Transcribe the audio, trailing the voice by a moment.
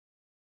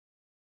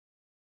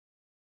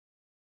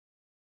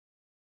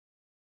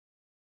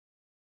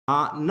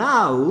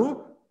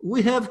Now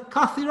we have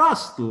Kathy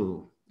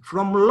Rastle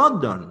from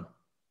London.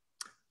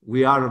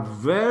 We are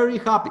very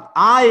happy.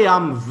 I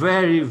am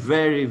very,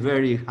 very,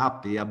 very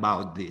happy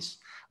about this,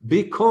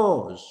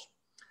 because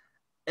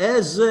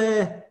as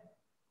a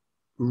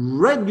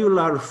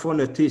regular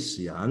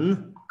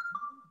phonetician,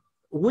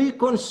 we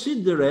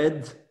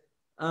considered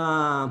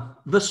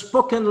the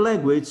spoken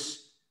language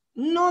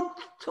not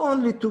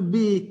only to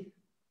be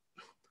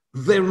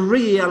the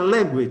real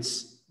language,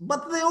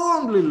 but the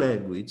only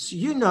language.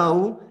 You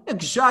know,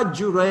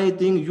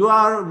 exaggerating,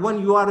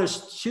 when you are a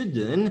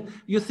student,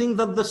 you think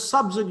that the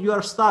subject you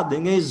are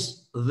studying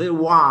is the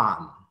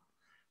one.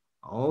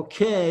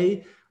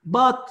 Okay,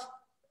 but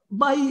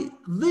by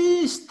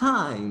these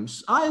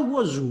times, I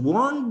was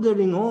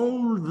wondering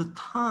all the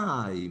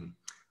time,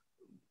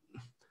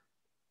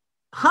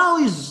 how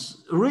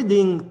is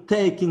reading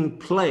taking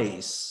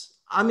place?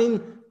 I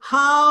mean,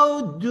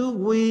 how do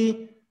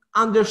we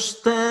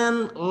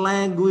understand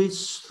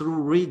language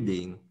through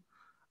reading?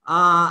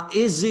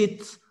 Is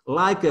it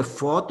like a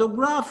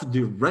photograph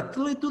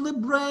directly to the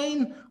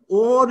brain,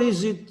 or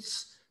is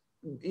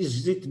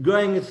it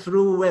going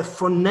through a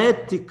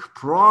phonetic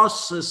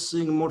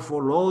processing,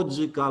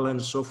 morphological,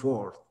 and so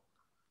forth?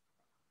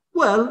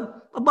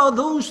 Well, about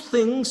those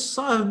things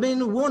I've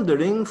been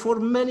wondering for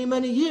many,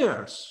 many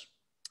years.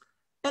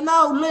 And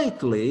now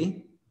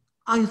lately,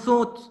 I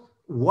thought,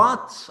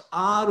 what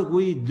are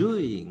we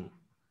doing?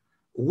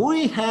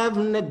 We have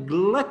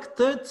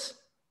neglected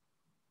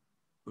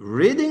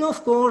reading,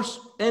 of course,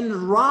 and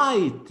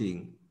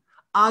writing.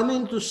 I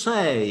mean to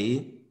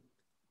say,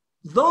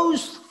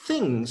 those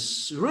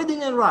things,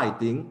 reading and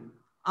writing,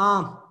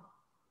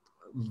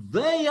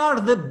 they are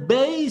the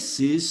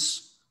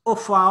basis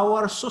of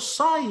our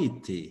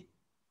society.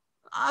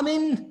 I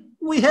mean,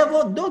 we have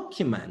our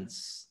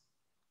documents.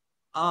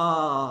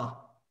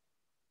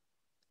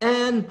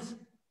 And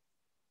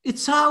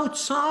it's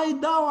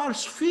outside our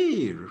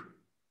sphere.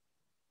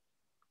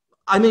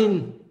 I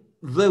mean,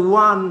 the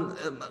one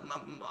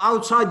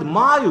outside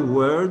my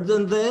world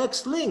and the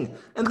ExLing.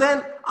 And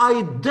then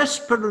I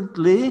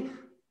desperately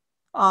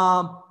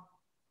thought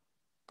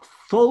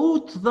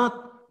that,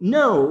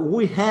 no,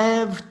 we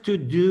have to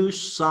do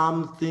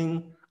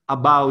something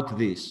about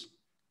this.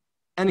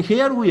 And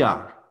here we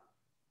are.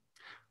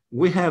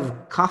 We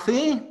have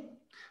Kathy.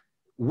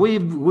 We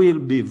will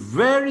be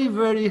very,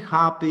 very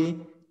happy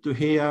to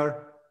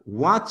hear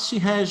what she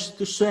has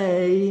to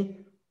say.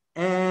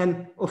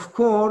 And of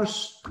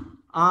course,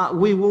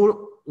 we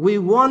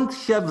won't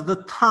have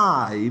the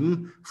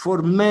time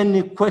for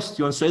many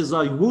questions as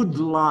I would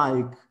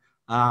like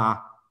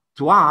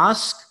to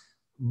ask,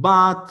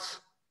 but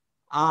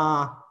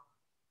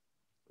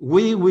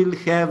we will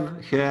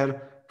have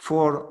her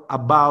for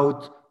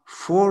about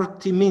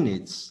 40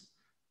 minutes.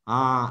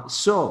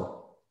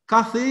 So,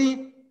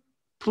 Kathy,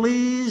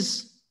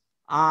 please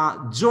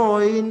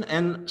join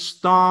and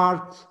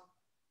start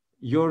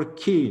your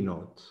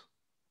keynote.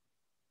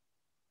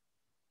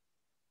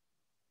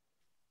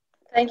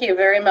 Thank you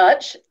very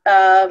much.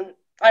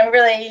 I'm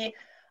really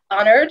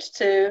honored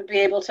to be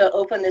able to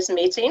open this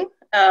meeting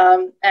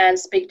and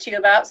speak to you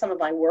about some of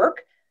my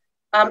work.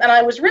 And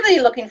I was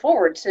really looking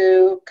forward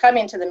to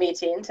coming to the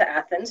meeting to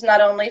Athens, not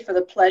only for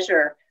the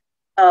pleasure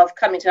of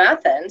coming to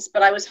Athens,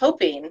 but I was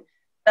hoping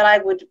that I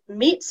would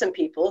meet some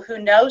people who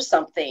know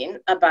something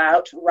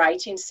about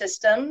writing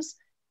systems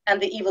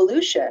and the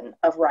evolution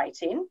of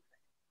writing.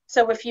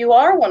 So if you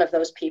are one of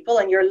those people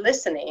and you're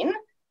listening,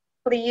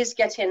 please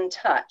get in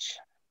touch.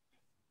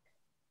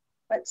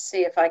 Let's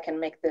see if I can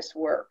make this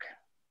work.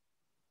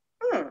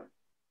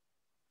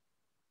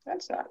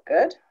 That's not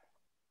good.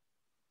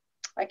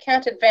 I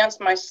can't advance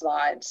my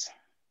slides.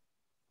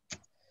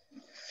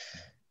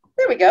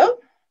 There we go.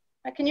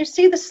 Can you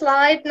see the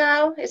slide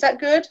now? Is that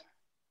good?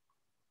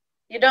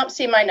 You don't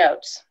see my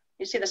notes.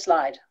 You see the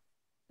slide.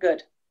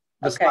 Good.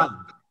 Okay.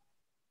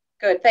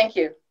 Good, thank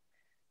you.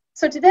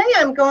 So today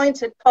I'm going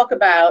to talk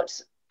about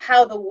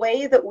how the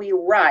way that we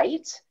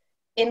write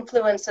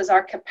influences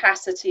our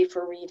capacity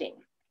for reading.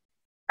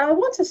 I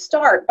want to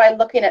start by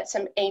looking at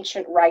some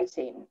ancient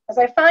writing, as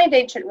I find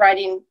ancient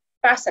writing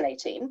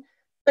fascinating,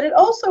 but it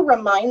also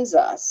reminds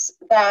us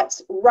that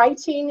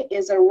writing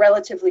is a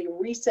relatively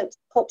recent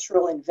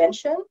cultural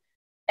invention,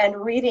 and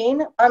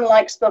reading,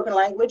 unlike spoken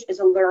language, is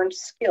a learned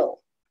skill.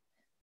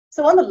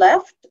 So on the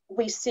left,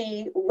 we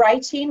see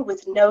writing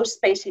with no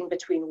spacing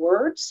between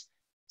words.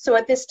 So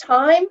at this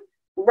time,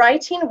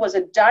 writing was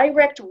a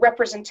direct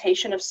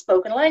representation of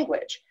spoken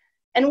language.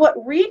 And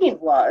what reading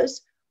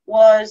was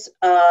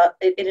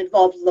it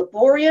involved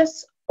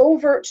laborious,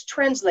 overt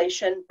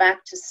translation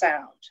back to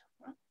sound.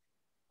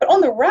 But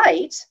on the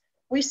right,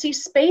 we see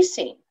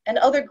spacing and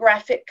other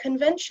graphic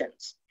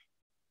conventions.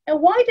 Now,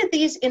 why did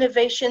these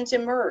innovations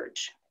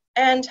emerge?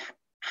 And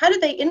how do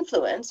they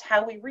influence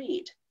how we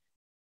read?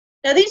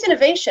 Now, these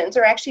innovations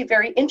are actually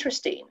very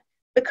interesting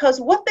because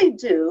what they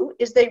do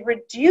is they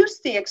reduce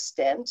the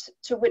extent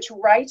to which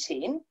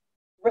writing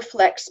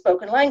reflects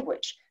spoken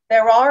language.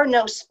 There are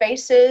no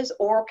spaces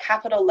or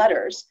capital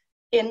letters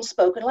in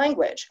spoken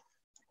language.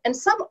 And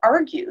some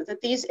argue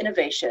that these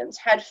innovations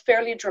had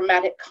fairly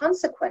dramatic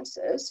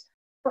consequences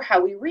for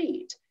how we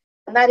read.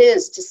 And that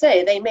is to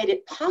say, they made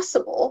it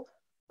possible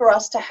for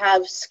us to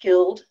have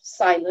skilled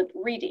silent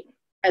reading,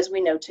 as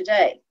we know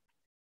today.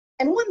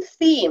 And one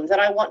theme that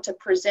I want to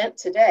present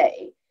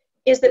today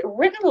is that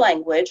written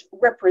language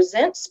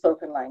represents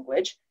spoken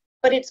language,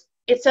 but it's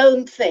its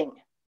own thing.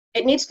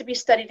 It needs to be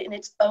studied in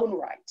its own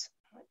right.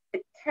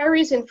 It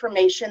carries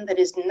information that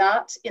is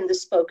not in the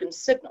spoken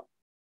signal,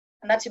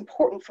 and that's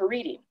important for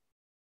reading.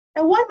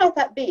 Now, why might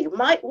that be?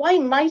 Why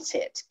might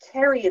it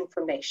carry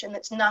information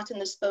that's not in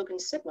the spoken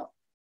signal?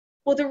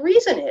 Well, the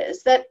reason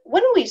is that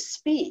when we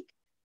speak,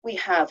 we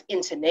have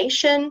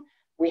intonation,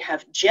 we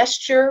have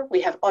gesture,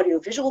 we have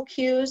audiovisual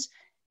cues,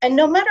 and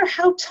no matter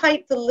how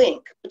tight the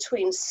link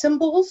between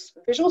symbols,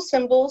 visual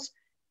symbols,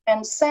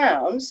 and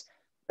sounds,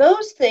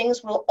 those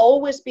things will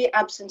always be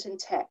absent in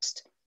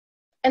text.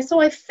 And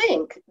so I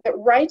think that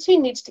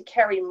writing needs to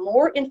carry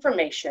more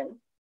information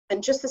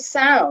than just the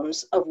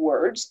sounds of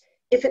words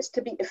if it's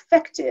to be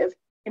effective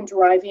in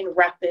driving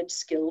rapid,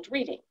 skilled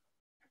reading.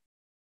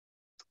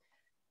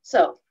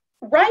 So,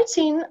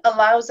 writing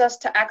allows us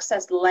to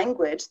access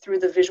language through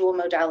the visual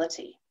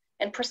modality.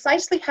 And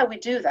precisely how we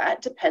do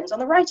that depends on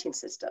the writing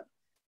system.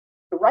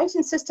 The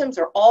writing systems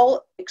are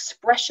all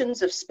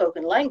expressions of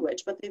spoken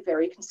language, but they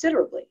vary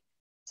considerably.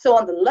 So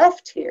on the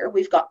left here,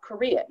 we've got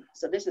Korean.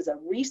 So this is a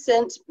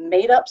recent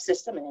made-up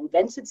system, an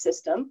invented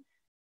system,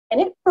 and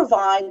it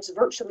provides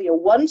virtually a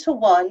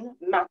one-to-one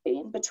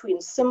mapping between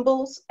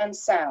symbols and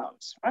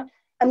sounds, right?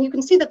 And you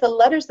can see that the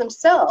letters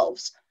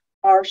themselves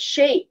are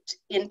shaped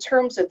in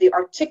terms of the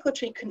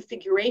articulatory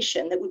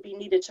configuration that would be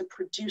needed to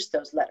produce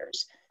those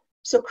letters.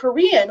 So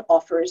Korean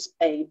offers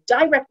a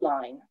direct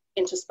line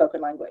into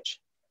spoken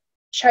language.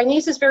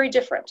 Chinese is very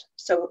different.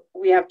 So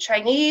we have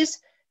Chinese.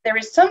 There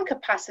is some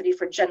capacity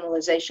for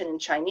generalization in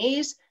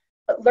Chinese,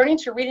 but learning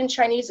to read in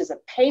Chinese is a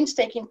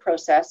painstaking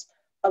process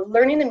of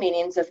learning the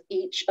meanings of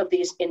each of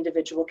these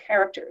individual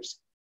characters.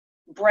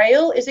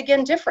 Braille is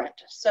again different.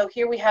 So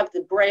here we have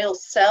the Braille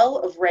cell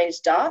of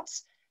raised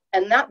dots,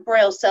 and that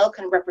Braille cell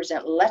can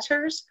represent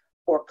letters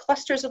or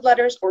clusters of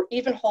letters or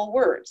even whole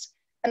words.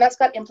 And that's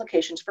got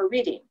implications for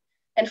reading.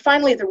 And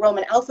finally, the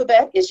Roman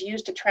alphabet is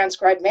used to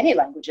transcribe many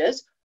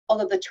languages,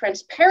 although the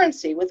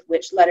transparency with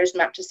which letters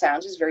map to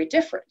sounds is very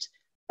different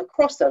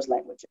across those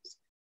languages.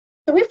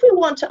 So if we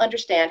want to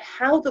understand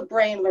how the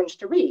brain learns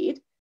to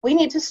read, we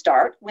need to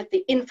start with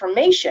the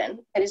information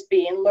that is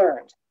being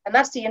learned, and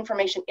that's the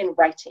information in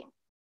writing.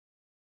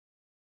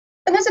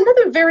 And there's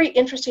another very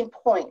interesting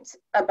point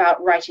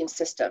about writing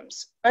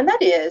systems, and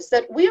that is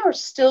that we are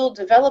still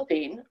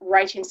developing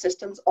writing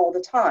systems all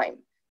the time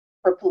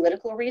for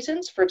political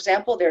reasons. For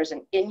example, there's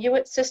an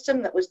Inuit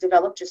system that was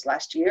developed just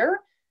last year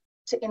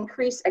to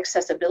increase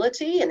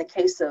accessibility in the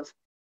case of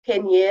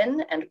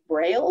Pinyin and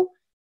Braille,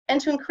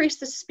 and to increase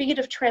the speed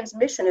of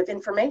transmission of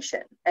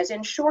information, as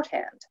in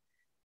shorthand.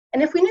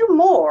 And if we knew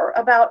more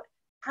about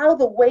how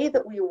the way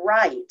that we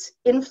write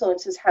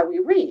influences how we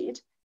read,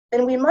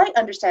 then we might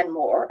understand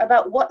more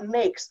about what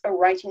makes a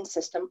writing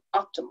system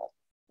optimal.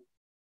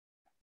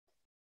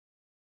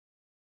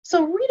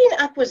 So reading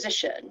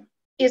acquisition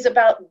is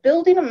about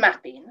building a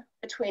mapping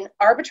between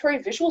arbitrary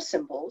visual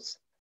symbols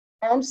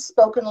and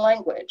spoken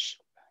language,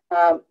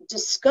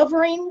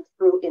 discovering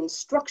through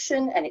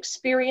instruction and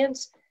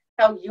experience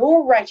how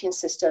your writing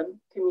system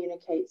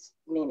communicates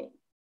meaning.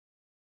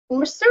 And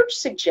research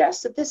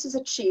suggests that this is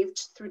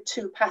achieved through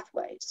two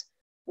pathways,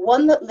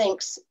 one that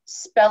links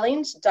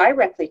spellings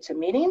directly to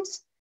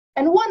meanings,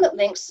 and one that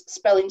links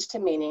spellings to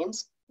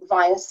meanings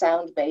via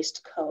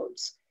sound-based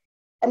codes.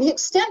 And the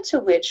extent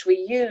to which we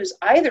use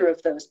either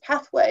of those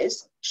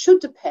pathways should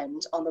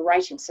depend on the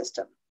writing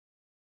system.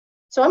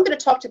 So I'm going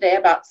to talk today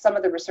about some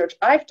of the research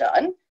I've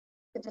done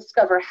to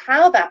discover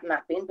how that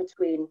mapping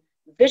between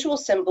visual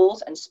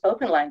symbols and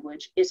spoken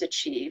language is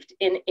achieved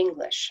in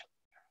English.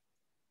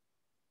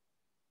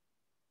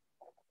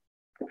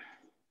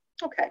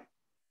 Okay.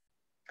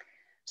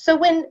 So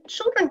when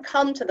children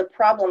come to the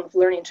problem of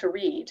learning to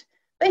read,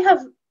 they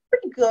have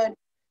pretty good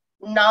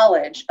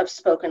knowledge of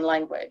spoken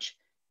language.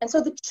 And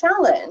so the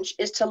challenge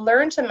is to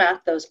learn to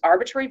map those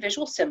arbitrary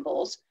visual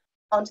symbols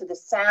onto the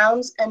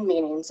sounds and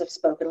meanings of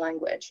spoken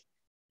language.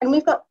 And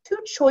we've got two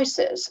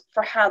choices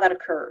for how that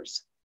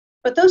occurs,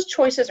 but those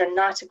choices are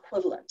not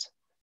equivalent.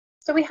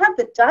 So we have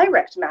the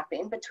direct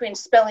mapping between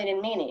spelling and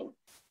meaning,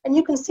 and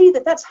you can see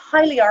that that's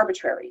highly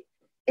arbitrary.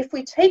 If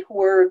we take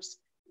words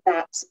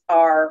that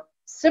are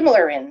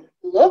similar in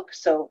look,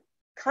 so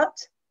cut,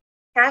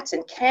 cat,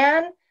 and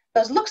can,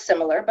 those look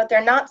similar, but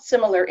they're not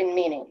similar in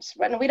meanings,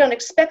 right? And we don't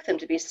expect them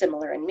to be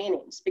similar in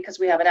meanings because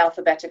we have an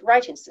alphabetic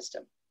writing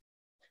system.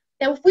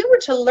 Now, if we were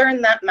to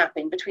learn that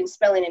mapping between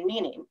spelling and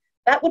meaning,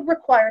 that would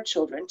require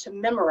children to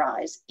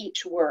memorize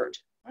each word.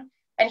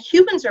 And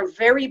humans are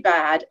very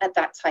bad at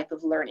that type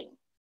of learning.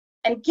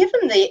 And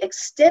given the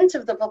extent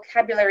of the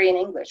vocabulary in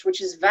English,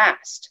 which is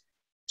vast,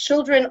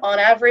 children on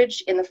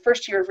average in the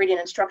first year of reading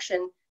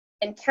instruction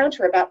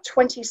encounter about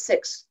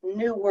 26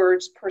 new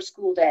words per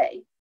school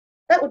day.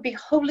 That would be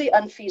wholly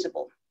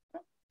unfeasible.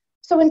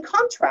 So in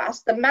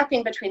contrast, the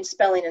mapping between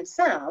spelling and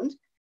sound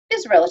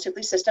is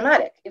relatively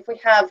systematic. If we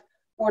have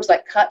words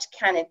like cut,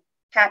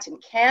 cat,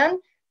 and can,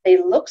 they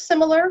look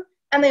similar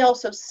and they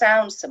also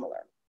sound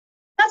similar.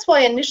 That's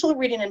why initial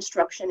reading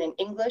instruction in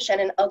English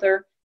and in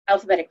other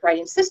alphabetic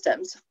writing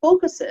systems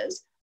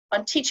focuses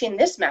on teaching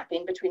this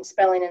mapping between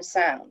spelling and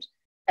sound.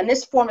 And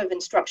this form of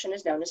instruction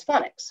is known as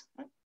phonics.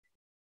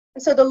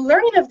 And so the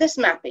learning of this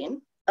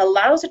mapping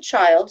allows a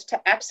child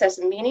to access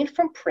meaning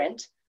from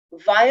print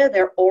via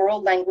their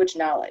oral language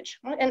knowledge.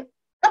 And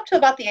up to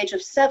about the age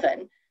of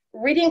 7,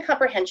 reading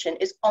comprehension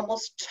is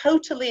almost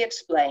totally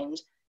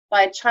explained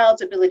by a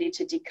child's ability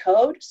to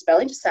decode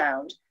spelling to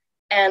sound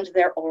and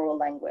their oral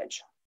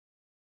language.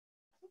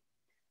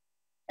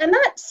 And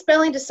that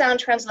spelling to sound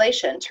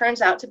translation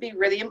turns out to be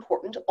really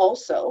important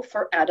also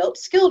for adult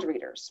skilled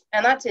readers.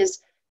 And that is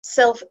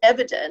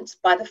self-evident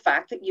by the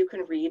fact that you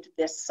can read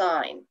this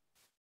sign.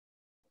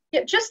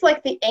 Yet just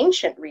like the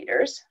ancient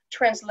readers,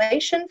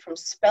 translation from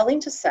spelling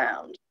to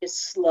sound is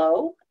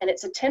slow and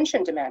it's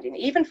attention demanding,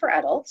 even for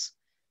adults.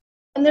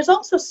 And there's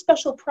also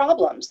special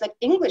problems that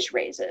English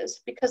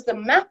raises because the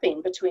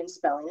mapping between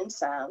spelling and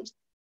sound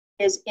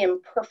is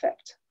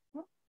imperfect.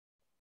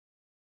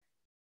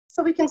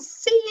 So we can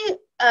see,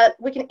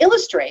 we can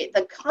illustrate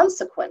the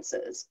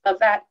consequences of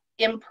that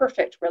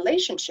imperfect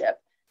relationship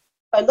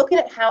by looking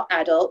at how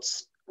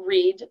adults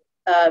read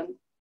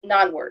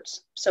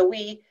non-words. So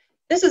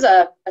this is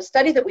a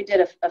study that we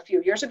did a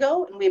few years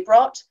ago, and we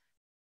brought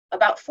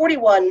about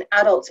 41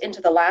 adults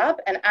into the lab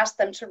and asked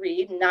them to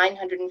read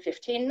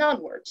 915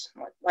 non-words,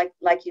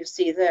 like you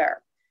see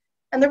there.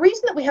 And the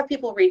reason that we have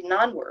people read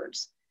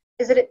non-words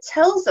is that it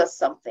tells us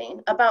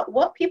something about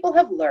what people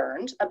have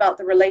learned about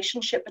the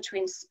relationship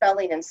between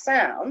spelling and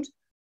sound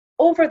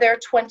over their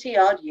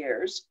 20-odd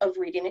years of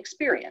reading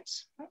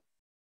experience.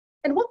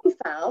 And what we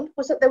found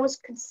was that there was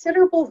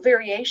considerable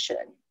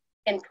variation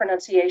in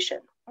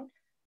pronunciation.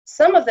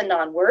 Some of the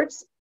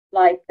non-words,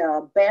 like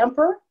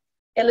bamper,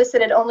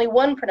 elicited only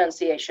one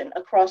pronunciation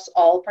across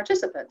all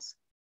participants.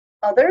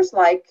 Others,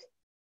 like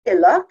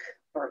illuck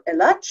or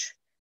illuch,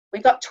 we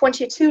got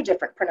 22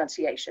 different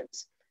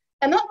pronunciations.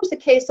 And that was the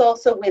case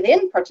also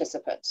within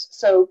participants.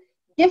 So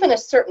given a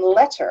certain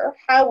letter,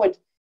 how would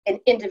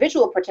an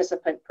individual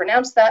participant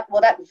pronounce that?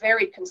 Well, that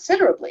varied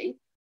considerably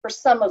for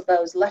some of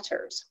those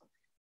letters.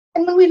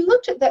 And when we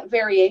looked at that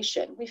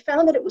variation, we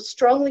found that it was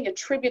strongly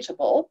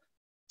attributable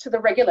to the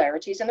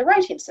regularities in the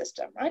writing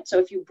system, right? So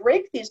if you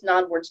break these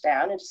non-words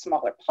down into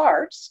smaller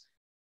parts,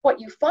 what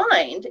you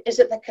find is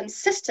that the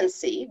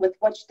consistency with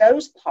which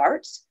those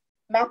parts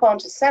map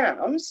onto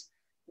sounds,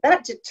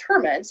 that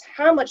determines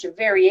how much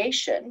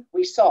variation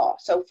we saw.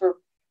 So for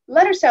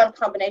letter sound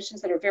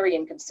combinations that are very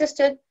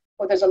inconsistent,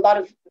 or there's a lot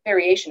of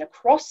variation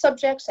across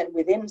subjects and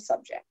within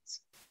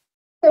subjects.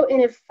 So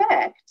in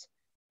effect,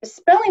 the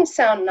spelling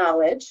sound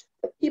knowledge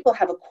that people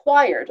have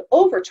acquired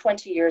over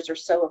 20 years or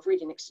so of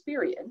reading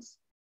experience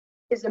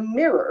is a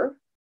mirror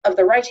of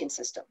the writing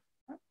system.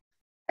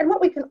 And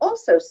what we can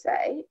also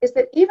say is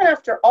that even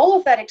after all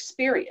of that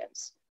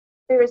experience,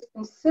 there is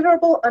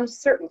considerable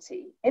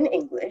uncertainty in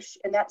English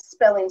in that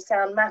spelling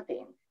sound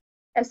mapping.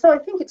 And so I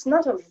think it's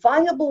not a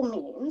viable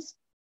means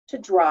to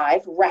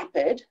drive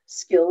rapid,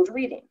 skilled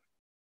reading.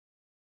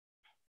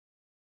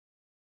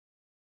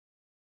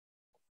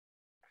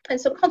 And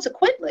so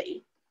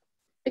consequently,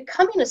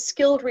 becoming a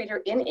skilled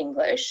reader in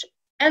English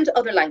and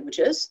other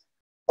languages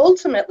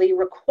ultimately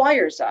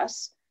requires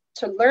us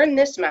to learn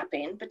this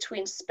mapping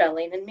between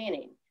spelling and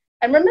meaning.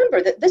 And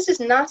remember that this is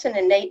not an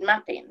innate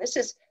mapping. This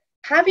is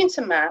having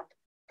to map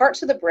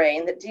parts of the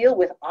brain that deal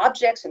with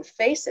objects and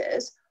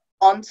faces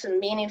onto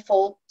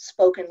meaningful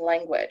spoken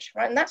language,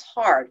 right? And that's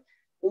hard.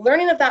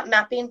 Learning of that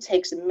mapping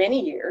takes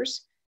many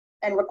years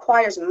and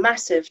requires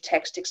massive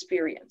text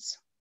experience.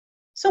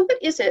 So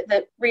what is it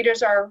that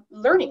readers are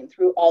learning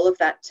through all of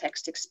that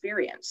text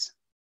experience?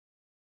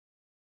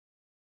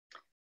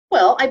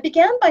 Well, I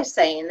began by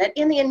saying that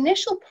in the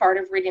initial part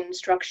of reading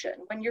instruction,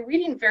 when you're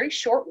reading very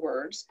short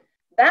words,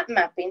 that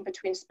mapping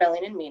between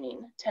spelling and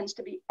meaning tends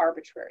to be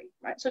arbitrary,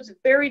 right? So it's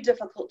very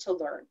difficult to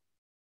learn.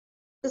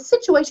 The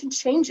situation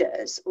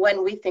changes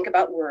when we think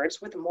about words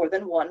with more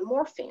than one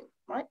morpheme,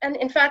 right? And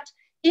in fact,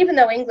 even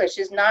though English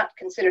is not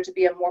considered to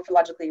be a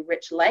morphologically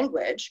rich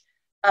language,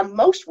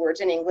 most words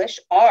in English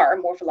are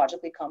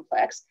morphologically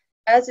complex,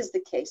 as is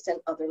the case in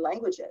other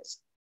languages.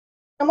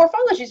 And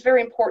morphology is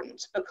very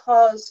important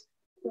because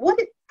what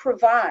it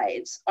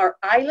provides are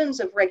islands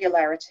of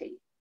regularity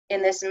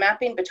in this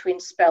mapping between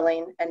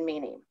spelling and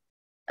meaning.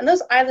 And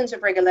those islands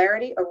of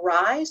regularity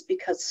arise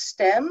because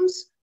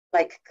stems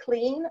like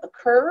clean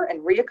occur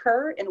and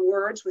reoccur in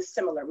words with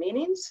similar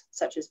meanings,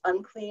 such as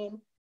unclean,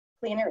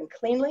 cleaner, and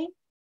cleanly.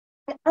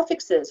 And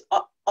affixes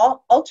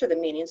alter the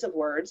meanings of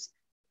words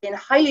in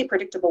highly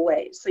predictable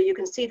ways. So you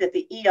can see that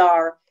the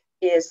ER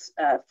is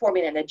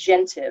forming an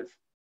agentive,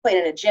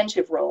 playing an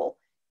agentive role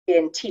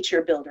in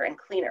teacher, builder, and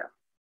cleaner.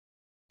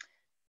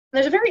 And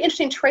there's a very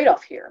interesting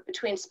trade-off here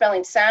between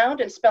spelling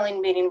sound and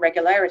spelling meaning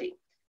regularity.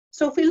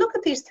 So if we look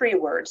at these three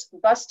words,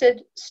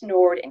 busted,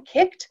 snored, and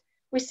kicked,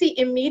 we see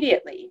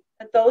immediately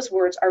that those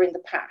words are in the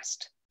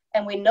past.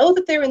 And we know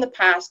that they're in the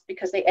past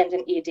because they end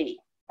in ed,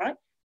 right?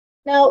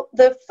 Now,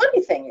 the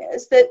funny thing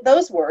is that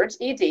those words,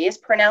 ed, is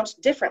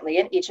pronounced differently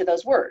in each of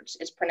those words.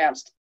 It's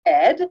pronounced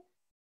ed,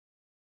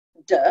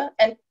 d,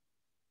 and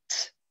t,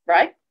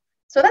 right?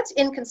 So that's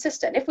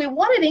inconsistent. If we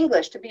wanted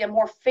English to be a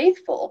more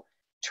faithful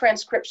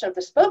transcription of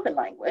the spoken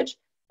language,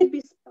 it'd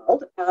be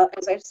spelled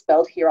as I've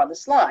spelled here on the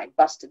slide,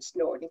 busted,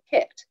 snored, and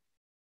kicked.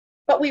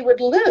 But we would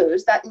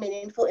lose that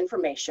meaningful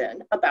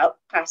information about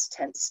past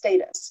tense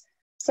status.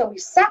 So we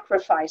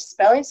sacrifice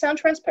spelling sound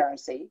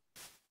transparency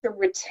to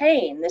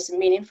retain this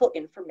meaningful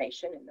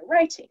information in the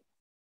writing.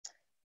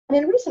 And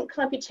in recent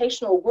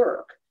computational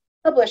work,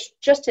 published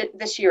just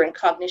this year in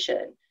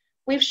Cognition,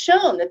 we've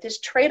shown that this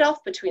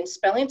trade-off between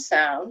spelling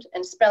sound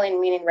and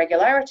spelling meaning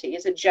regularity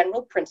is a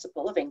general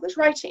principle of English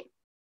writing.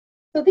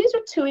 So these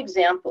are two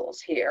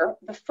examples here.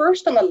 The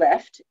first on the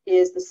left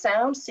is the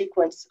sound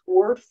sequence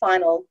word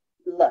final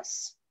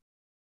lus.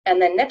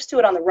 And then next to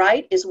it on the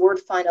right is word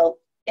final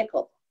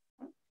ickle.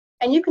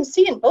 And you can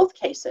see in both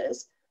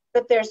cases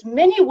that there's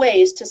many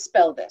ways to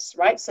spell this,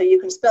 right? So you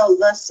can spell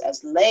lus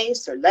as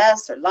lace or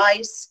less or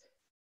lice.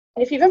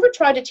 And if you've ever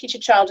tried to teach a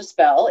child to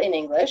spell in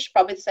English,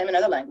 probably the same in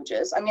other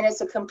languages, I mean, it's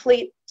a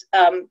complete,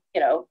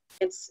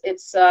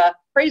 it's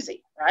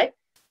crazy, right?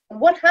 And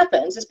what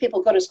happens is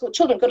people go to school,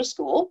 children go to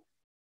school,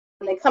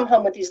 and they come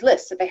home with these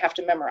lists that they have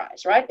to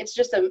memorize, right? It's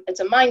just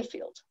it's a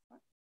minefield.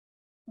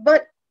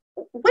 But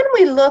when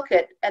we look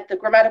at the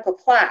grammatical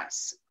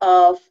class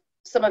of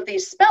some of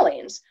these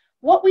spellings,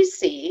 what we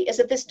see is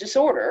that this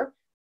disorder,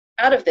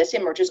 out of this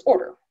emerges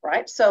order,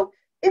 right? So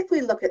if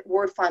we look at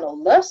word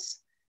final lus,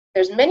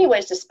 there's many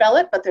ways to spell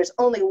it, but there's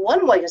only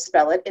one way to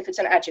spell it if it's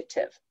an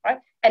adjective, right?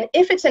 And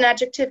if it's an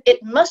adjective,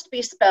 it must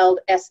be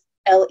spelled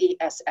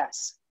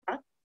S-L-E-S-S, right?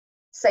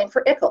 Same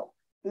for ickle.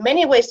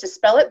 Many ways to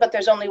spell it, but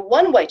there's only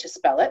one way to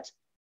spell it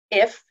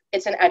if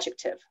it's an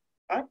adjective,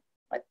 right?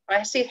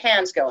 I see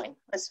hands going.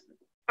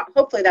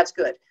 Hopefully that's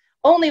good.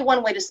 Only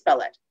one way to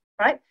spell it,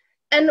 right?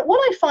 And what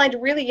I find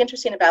really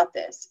interesting about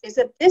this is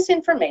that this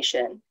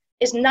information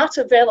is not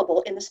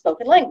available in the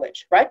spoken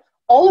language, right?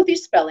 All of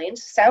these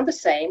spellings sound the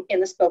same in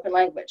the spoken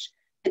language.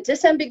 The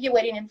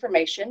disambiguating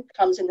information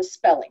comes in the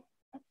spelling.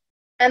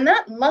 And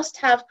that must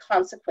have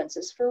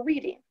consequences for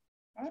reading,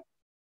 right?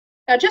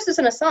 Now, just as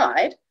an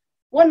aside,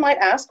 one might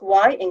ask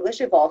why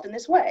English evolved in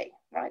this way,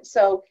 right?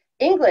 So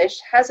English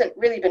hasn't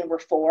really been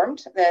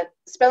reformed. The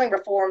spelling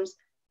reforms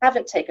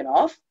haven't taken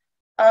off.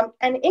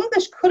 And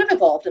English could have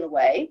evolved in a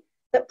way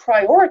that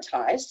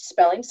prioritized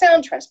spelling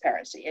sound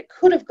transparency. It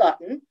could have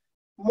gotten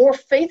more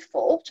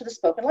faithful to the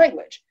spoken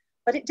language,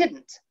 but it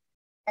didn't.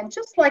 And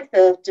just like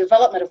the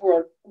development of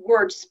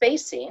word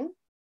spacing,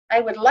 I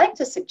would like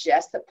to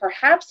suggest that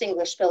perhaps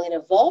English spelling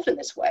evolved in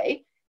this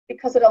way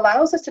because it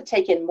allows us to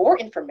take in more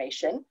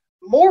information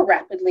more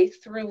rapidly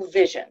through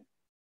vision.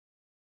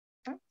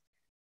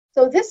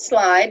 So this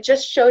slide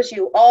just shows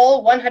you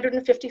all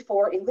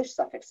 154 English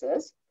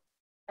suffixes.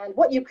 And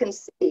what you can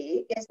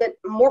see is that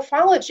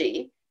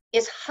morphology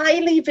is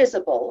highly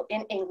visible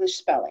in English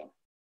spelling,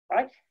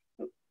 right?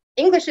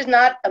 English is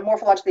not a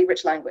morphologically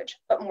rich language,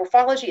 but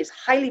morphology is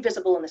highly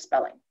visible in the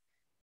spelling.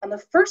 And the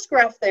first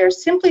graph there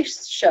simply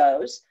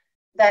shows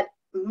that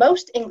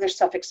most English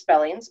suffix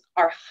spellings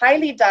are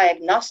highly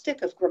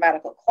diagnostic of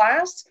grammatical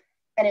class.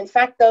 And in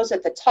fact, those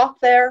at the top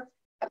there,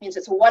 that means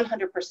it's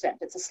 100%.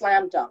 It's a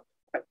slam dunk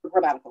for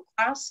grammatical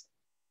class.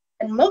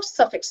 And most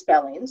suffix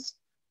spellings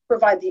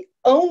provide the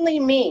only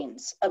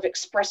means of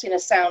expressing a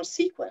sound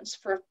sequence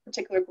for a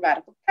particular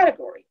grammatical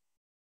category.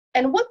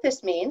 And what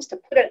this means, to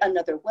put it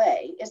another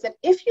way, is that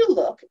if you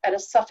look at a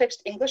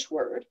suffixed English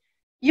word,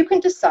 you can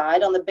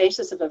decide on the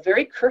basis of a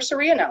very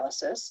cursory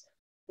analysis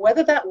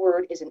whether that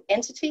word is an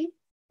entity,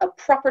 a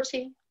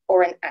property,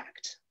 or an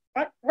act,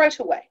 right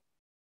away.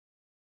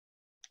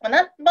 And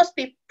that must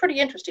be pretty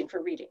interesting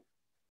for reading.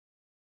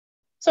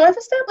 So I've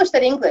established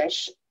that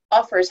English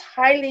offers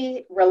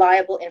highly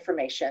reliable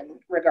information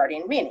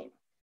regarding meaning.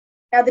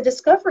 Now, the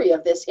discovery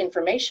of this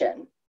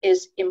information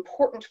is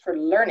important for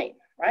learning,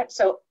 right?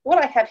 So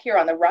what I have here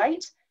on the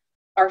right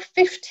are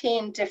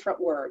 15 different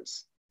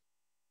words.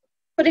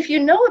 But if you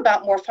know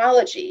about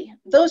morphology,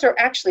 those are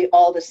actually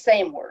all the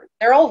same word.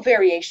 They're all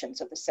variations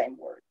of the same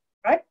word,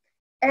 right?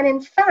 And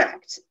in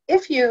fact,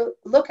 if you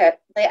look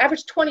at the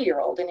average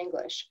 20-year-old in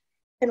English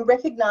can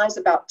recognize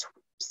about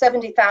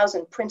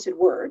 70,000 printed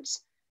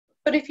words.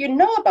 But if you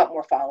know about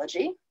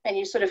morphology and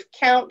you sort of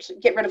count,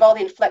 get rid of all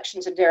the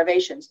inflections and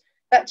derivations,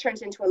 that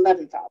turns into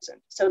 11,000.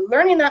 So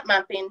learning that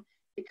mapping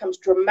becomes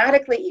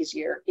dramatically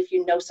easier if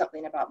you know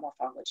something about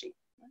morphology.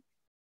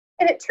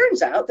 And it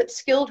turns out that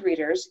skilled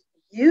readers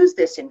use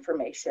this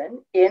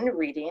information in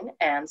reading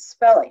and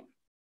spelling.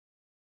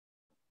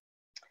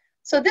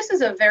 So this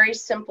is a very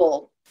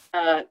simple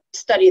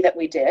study that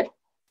we did,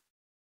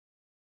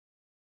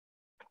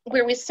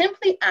 where we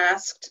simply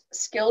asked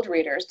skilled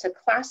readers to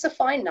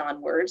classify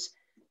non-words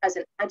as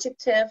an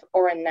adjective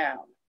or a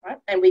noun, right?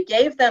 And we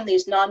gave them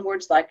these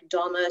non-words like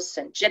domus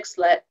and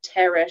jixlet,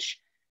 terish,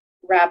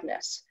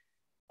 rabness.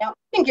 Now,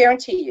 I can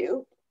guarantee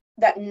you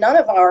that none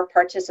of our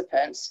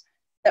participants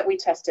that we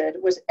tested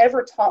was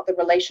ever taught the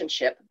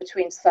relationship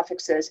between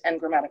suffixes and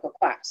grammatical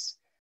class.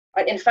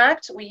 Right? In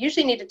fact, we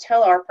usually need to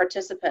tell our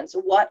participants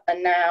what a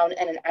noun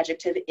and an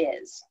adjective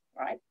is,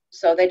 right?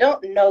 So they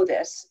don't know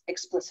this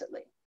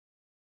explicitly.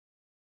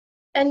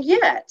 And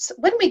yet,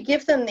 when we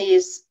give them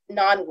these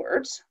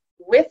non-words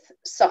with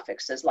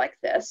suffixes like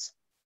this,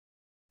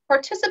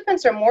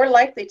 participants are more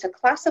likely to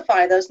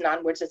classify those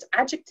non-words as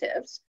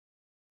adjectives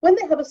when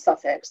they have a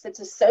suffix that's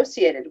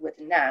associated with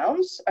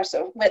nouns, or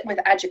so with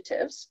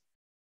adjectives,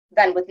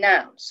 than with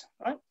nouns,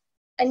 right?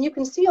 And you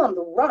can see on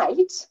the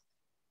right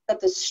that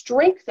the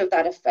strength of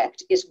that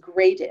effect is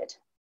graded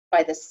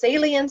by the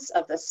salience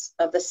of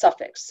the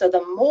suffix. So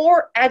the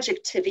more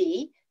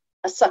adjective-y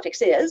a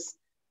suffix is,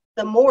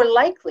 the more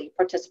likely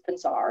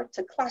participants are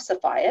to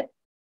classify it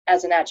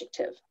as an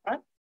adjective,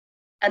 right?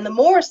 And the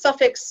more a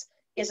suffix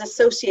is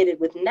associated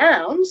with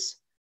nouns,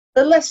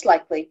 the less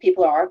likely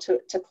people are to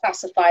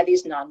classify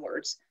these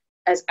non-words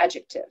as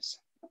adjectives.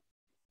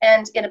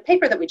 And in a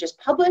paper that we just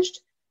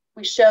published,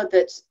 we showed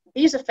that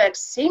these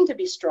effects seem to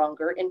be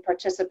stronger in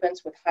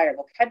participants with higher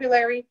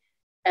vocabulary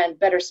and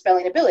better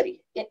spelling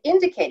ability,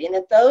 indicating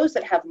that those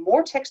that have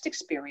more text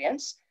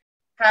experience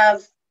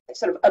have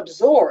sort of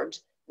absorbed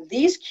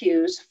these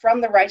cues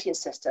from the writing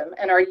system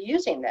and are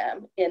using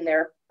them in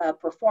their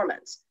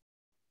performance.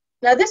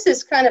 Now, this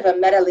is kind of a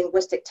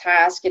meta-linguistic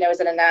task, is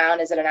it a noun,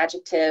 is it an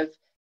adjective?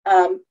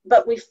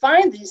 But we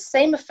find these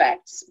same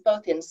effects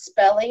both in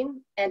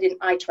spelling and in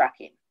eye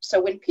tracking. So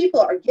when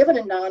people are given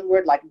a noun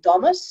word like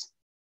domus,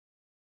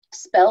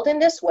 spelled in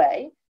this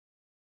way,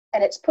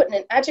 and it's put in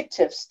an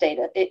adjective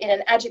in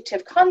an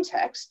adjective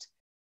context,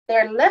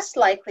 they're less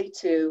likely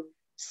to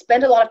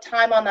spend a lot of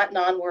time on that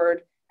noun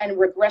word and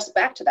regress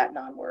back to that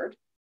noun word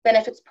than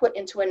if it's put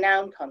into a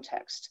noun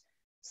context.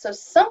 So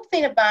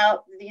something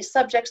about these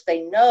subjects,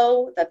 they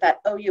know that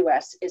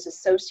OUS is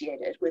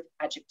associated with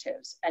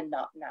adjectives and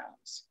not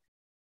nouns.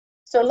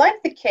 So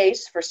like the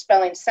case for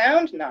spelling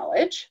sound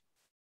knowledge,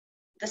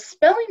 the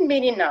spelling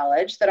meaning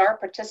knowledge that our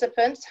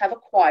participants have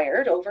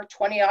acquired over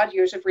 20-odd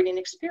years of reading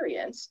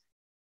experience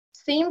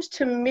seems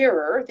to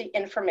mirror the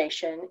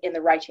information in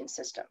the writing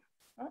system.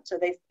 So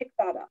they've picked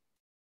that up.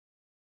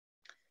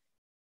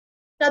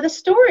 Now the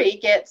story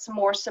gets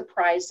more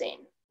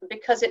surprising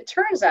because it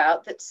turns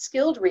out that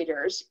skilled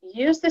readers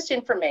use this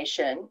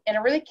information in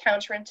a really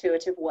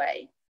counterintuitive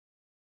way.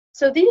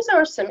 So these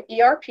are some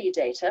ERP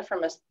data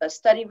from a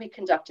study we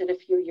conducted a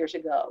few years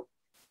ago.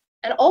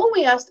 And all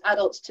we asked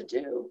adults to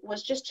do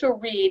was just to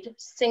read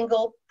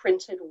single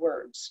printed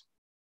words.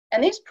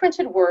 And these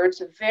printed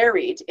words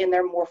varied in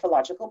their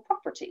morphological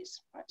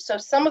properties. Right? So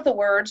some of the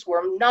words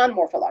were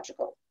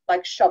non-morphological,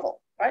 like shovel,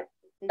 right?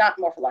 Not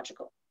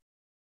morphological.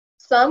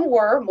 Some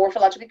were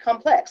morphologically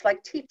complex,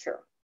 like teacher.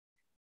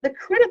 The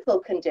critical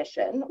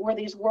condition were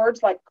these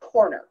words like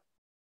corner,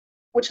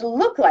 which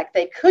look like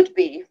they could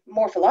be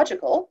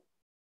morphological,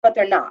 but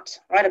they're not,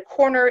 right? A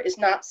corner is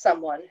not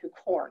someone who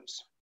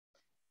corns.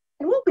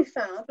 And what we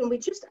found when we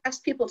just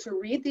asked people to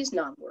read these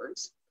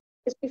non-words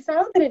is we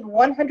found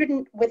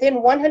that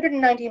within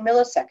 190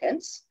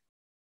 milliseconds,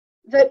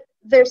 that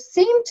there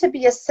seemed to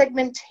be a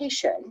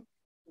segmentation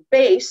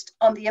based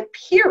on the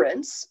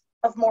appearance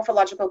of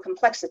morphological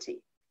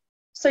complexity.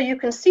 So you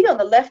can see on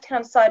the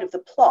left-hand side of the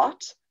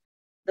plot,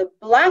 the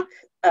black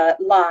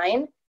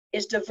line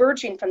is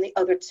diverging from the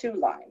other two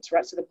lines,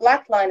 right? So the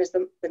black line is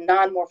the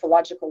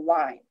non-morphological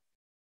line.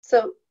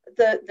 So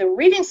the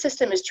reading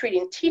system is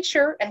treating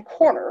teacher and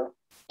corner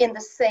in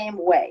the same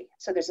way.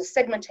 So there's a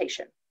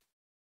segmentation.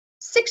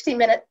 60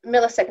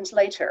 milliseconds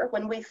later,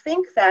 when we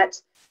think that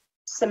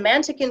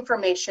semantic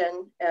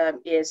information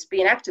is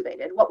being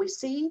activated, what we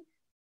see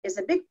is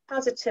a big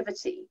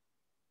positivity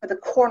for the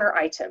corner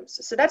items.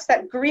 So that's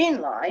that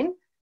green line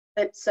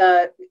that's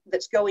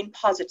going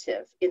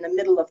positive in the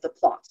middle of the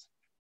plot.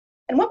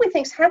 And what we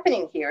think is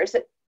happening here is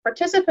that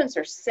participants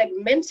are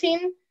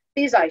segmenting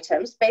these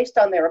items based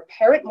on their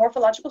apparent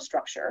morphological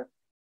structure,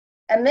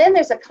 and then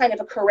there's a kind of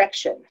a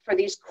correction for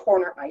these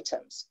corner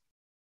items.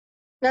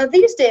 Now,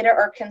 these data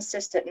are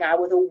consistent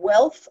now with a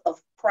wealth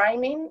of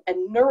priming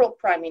and neural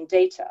priming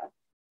data,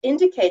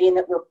 indicating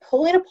that we're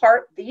pulling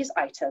apart these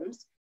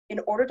items in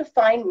order to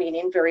find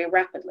meaning very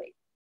rapidly.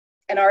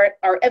 And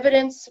our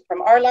evidence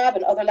from our lab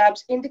and other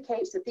labs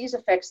indicates that these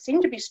effects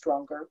seem to be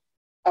stronger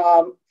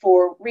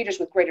for readers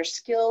with greater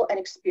skill and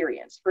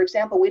experience. For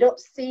example, we don't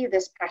see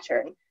this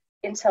pattern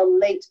until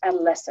late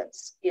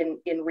adolescence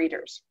in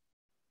readers.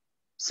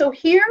 So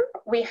here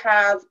we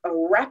have a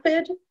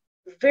rapid,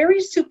 very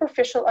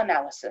superficial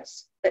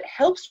analysis that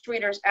helps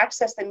readers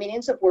access the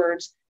meanings of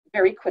words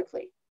very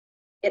quickly.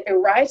 It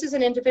arises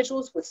in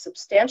individuals with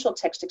substantial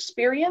text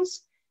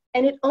experience,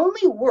 and it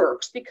only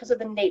works because of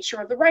the nature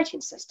of the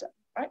writing system,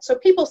 right? So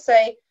people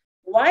say,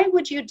 why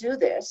would you do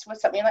this with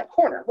something like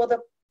corner? Well,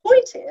 the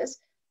point is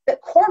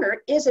that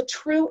corner is a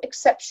true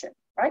exception,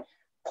 right?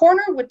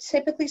 Corner would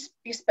typically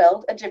be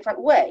spelled a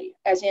different way,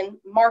 as in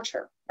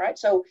martyr, right?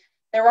 So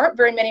there aren't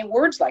very many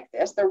words like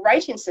this. The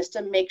writing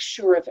system makes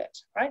sure of it,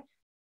 right?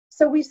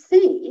 So we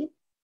see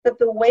that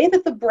the way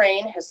that the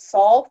brain has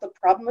solved the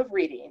problem of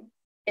reading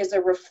is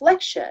a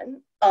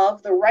reflection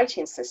of the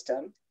writing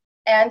system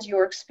and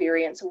your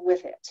experience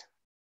with it.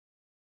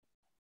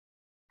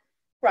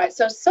 Right,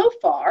 so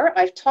far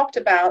I've talked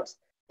about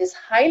this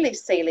highly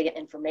salient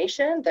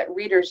information that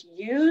readers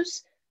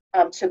use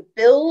to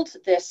build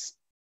this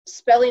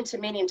spelling to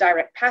meaning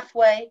direct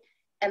pathway,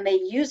 and they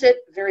use it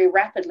very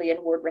rapidly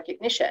in word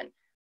recognition.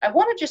 I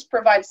want to just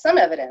provide some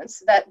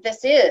evidence that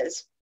this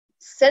is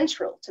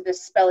central to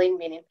this spelling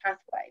meaning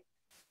pathway.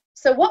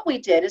 So what we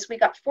did is we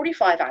got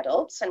 45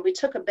 adults and we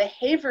took a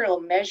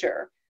behavioral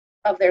measure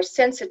of their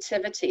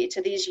sensitivity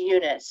to these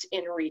units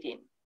in reading.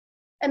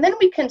 And then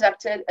we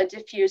conducted a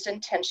diffuse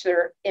and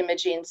tensor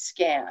imaging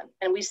scan.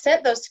 And we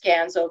sent those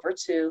scans over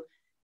to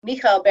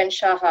Michael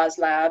Ben-Shah's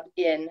lab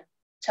in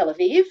Tel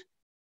Aviv.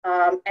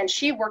 And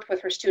she worked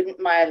with her student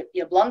Maya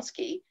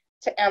Yablonsky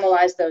to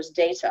analyze those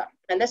data.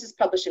 And this is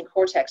published in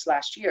Cortex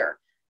last year.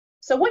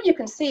 So what you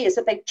can see is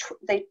that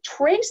they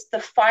traced the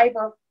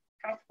fiber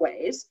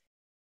pathways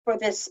for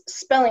this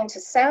spelling to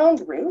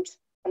sound route,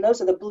 and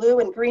those are the blue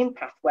and green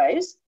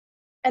pathways,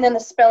 and then the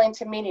spelling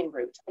to meaning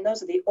route, and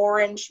those are the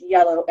orange,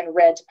 yellow, and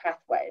red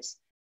pathways.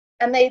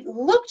 And they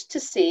looked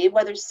to see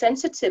whether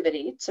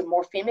sensitivity to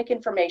morphemic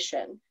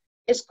information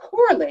is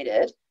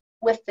correlated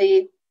with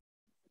the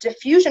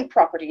diffusion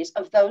properties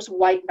of those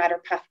white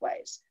matter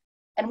pathways.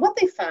 And what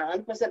they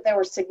found was that there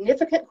were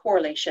significant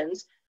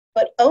correlations,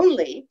 but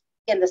only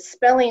in the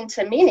spelling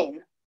to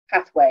meaning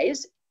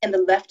pathways in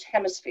the left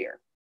hemisphere.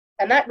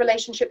 And that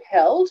relationship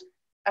held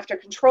after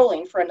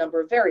controlling for a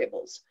number of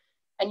variables.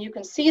 And you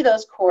can see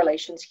those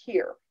correlations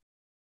here.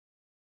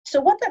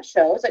 So what that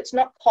shows, it's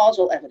not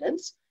causal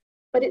evidence,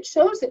 but it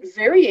shows that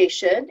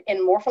variation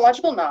in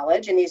morphological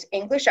knowledge in these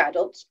English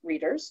adult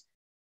readers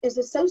is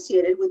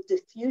associated with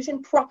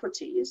diffusion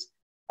properties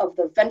of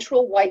the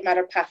ventral white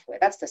matter pathway.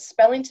 That's the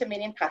spelling to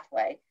meaning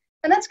pathway.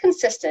 And that's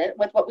consistent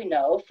with what we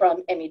know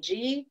from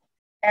MEG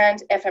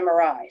and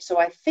fMRI. So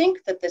I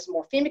think that this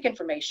morphemic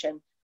information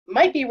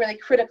might be really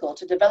critical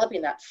to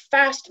developing that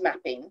fast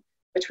mapping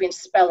between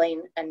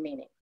spelling and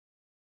meaning.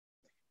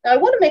 Now I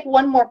want to make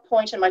one more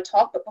point in my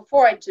talk, but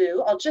before I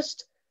do, I'll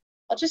just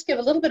give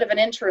a little bit of an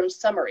interim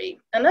summary.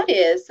 And that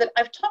is that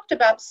I've talked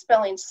about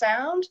spelling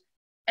sound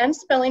and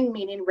spelling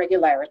meaning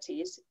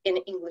regularities in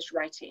English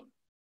writing.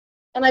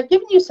 And I've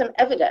given you some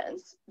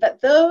evidence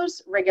that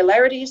those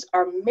regularities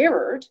are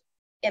mirrored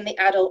in the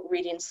adult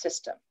reading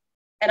system.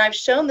 And I've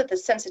shown that the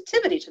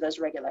sensitivity to those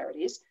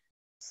regularities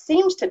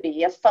seems to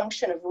be a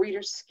function of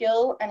reader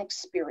skill and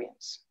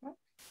experience.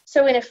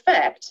 So in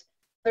effect,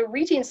 the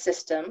reading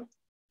system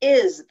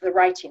is the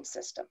writing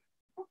system.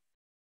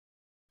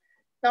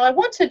 Now I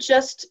want to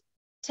just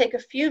take a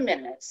few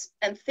minutes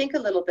and think a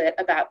little bit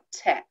about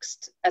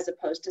text as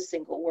opposed to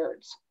single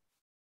words.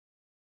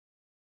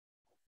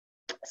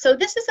 So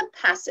this is a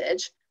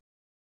passage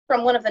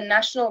from one of the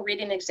national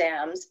reading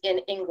exams in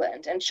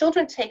England, and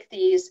children take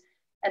these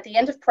at the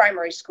end of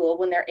primary school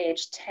when they're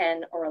aged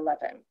 10 or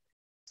 11.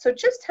 So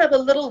just have a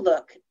little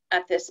look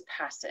at this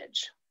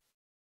passage.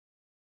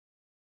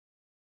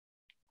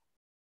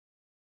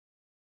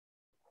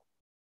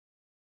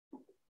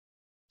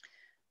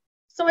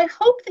 So I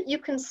hope that you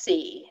can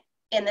see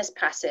in this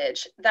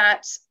passage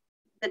that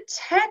the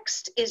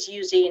text is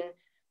using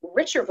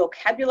richer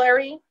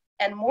vocabulary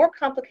and more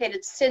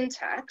complicated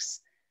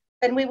syntax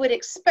than we would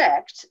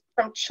expect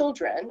from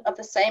children of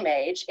the same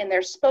age in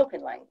their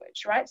spoken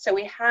language, right? So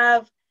we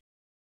have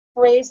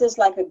phrases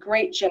like a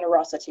great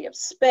generosity of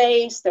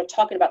space. They're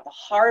talking about the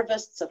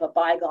harvests of a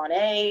bygone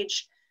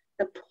age,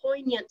 the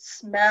poignant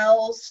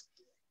smells.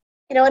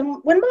 You know, and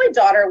when my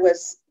daughter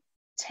was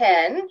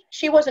 10,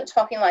 she wasn't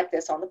talking like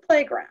this on the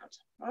playground,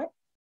 right?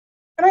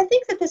 And I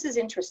think that this is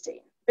interesting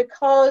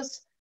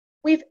because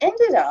we've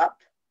ended up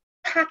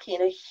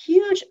packing a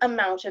huge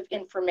amount of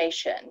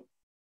information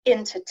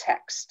into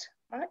text,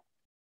 right?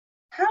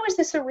 How has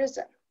this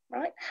arisen,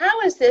 right?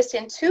 How is this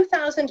in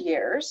 2,000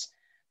 years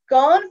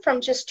gone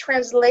from just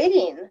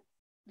translating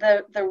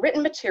the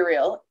written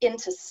material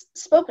into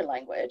spoken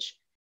language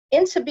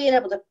into being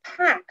able to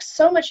pack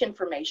so much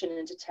information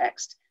into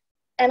text?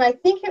 And I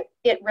think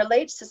it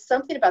relates to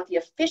something about the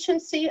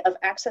efficiency of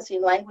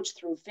accessing language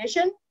through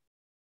vision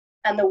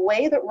and the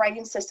way that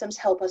writing systems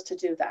help us to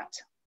do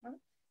that.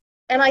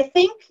 And I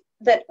think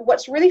that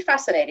what's really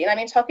fascinating, I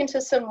mean, talking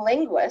to some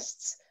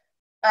linguists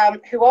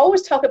who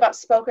always talk about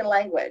spoken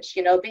language,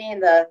 you know, being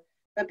the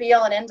be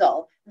all and end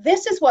all,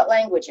 this is what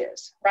language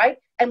is, right?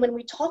 And when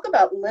we talk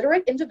about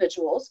literate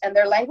individuals and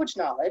their language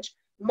knowledge,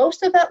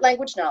 most of that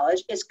language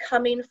knowledge is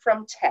coming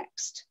from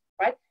text,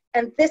 right?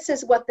 And this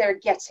is what they're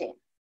getting,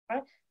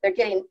 right? They're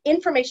getting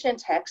information in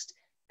text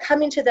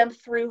coming to them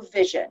through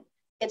vision.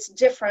 It's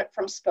different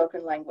from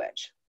spoken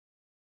language.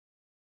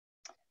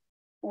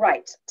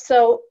 Right,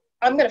 so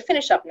I'm going to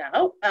finish up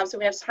now, so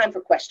we have time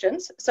for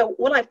questions. So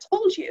what I've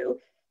told you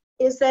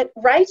is that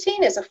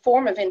writing is a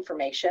form of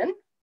information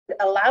that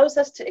allows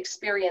us to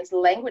experience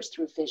language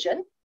through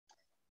vision.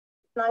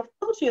 And I've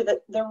told you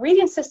that the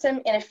reading system,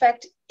 in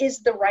effect, is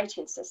the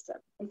writing system.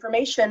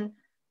 Information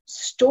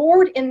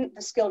stored in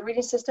the skilled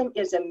reading system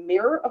is a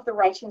mirror of the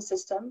writing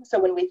system. So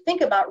when we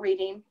think about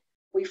reading,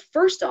 we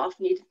first off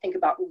need to think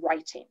about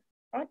writing,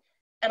 right?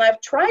 And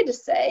I've tried to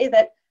say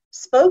that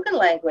spoken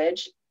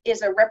language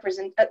is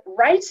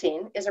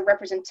writing is a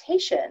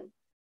representation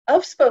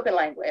of spoken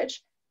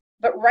language,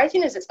 but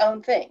writing is its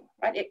own thing,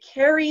 right? It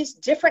carries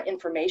different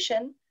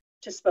information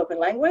to spoken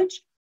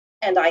language.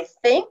 And I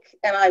think,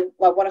 and I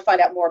want to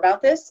find out more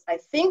about this, I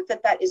think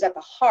that that is at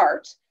the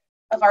heart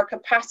of our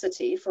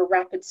capacity for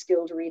rapid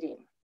skilled reading.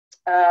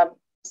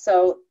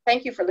 So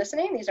thank you for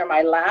listening. These are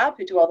my lab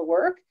who do all the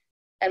work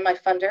and my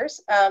funders.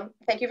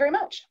 Thank you very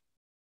much.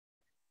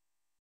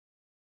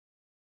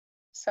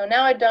 So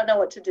now I don't know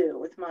what to do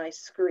with my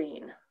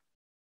screen.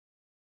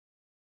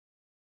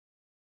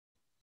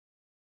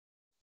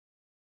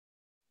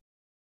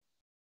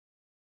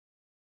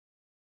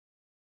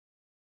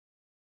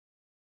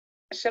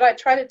 Should I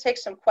try to take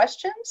some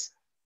questions?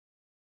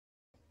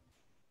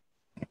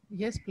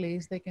 Yes,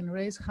 please. They can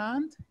raise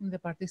hand in the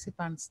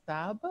participants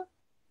tab.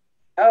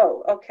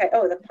 Oh, okay.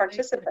 Oh, the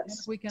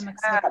participants. We can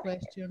accept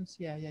questions.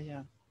 Yeah.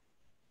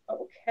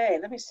 Okay,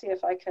 let me see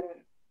if I can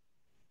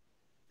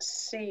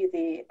see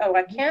the, oh,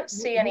 I can't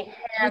see any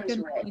hands raised.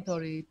 We can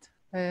monitor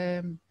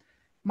it.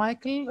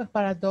 Michael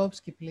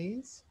Paradowski,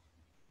 please.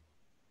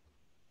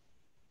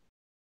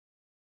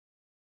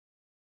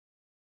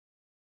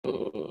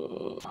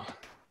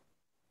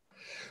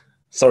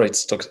 Sorry,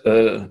 it's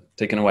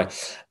taken away.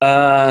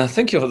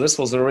 Thank you. This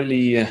was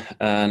really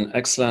an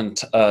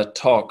excellent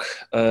talk.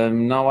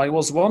 Now, I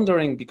was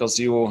wondering, because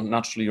you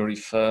naturally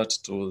referred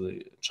to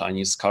the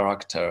Chinese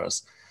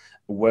characters,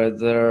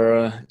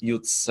 whether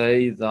you'd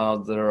say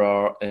that there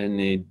are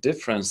any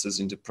differences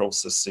in the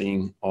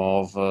processing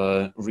of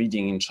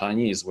reading in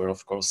Chinese, where,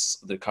 of course,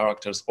 the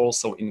characters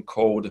also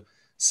encode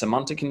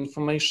semantic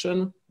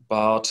information,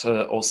 but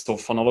also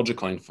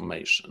phonological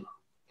information.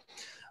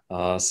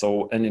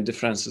 So any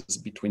differences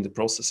between the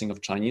processing of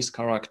Chinese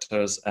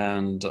characters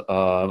and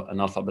an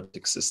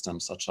alphabetic system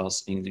such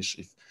as English,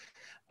 if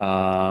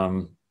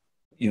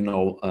you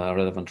know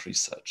relevant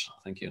research.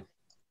 Thank you.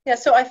 Yeah,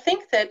 so I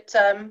think that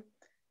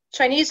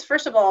Chinese,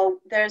 first of all,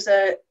 there's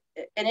an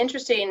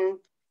interesting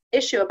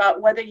issue about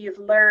whether you've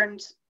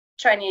learned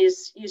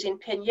Chinese using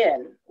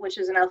pinyin, which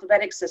is an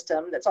alphabetic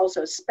system that's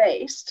also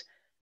spaced.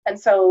 And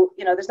so,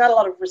 you know, there's not a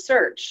lot of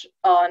research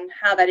on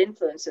how that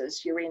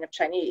influences your reading of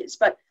Chinese.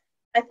 But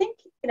I think,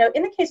 you know,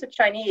 in the case of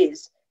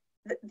Chinese,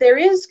 there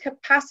is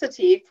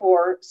capacity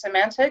for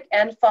semantic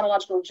and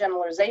phonological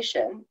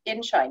generalization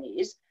in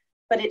Chinese,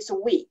 but it's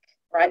weak,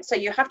 right? So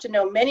you have to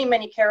know many,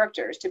 many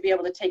characters to be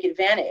able to take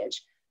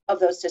advantage of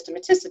those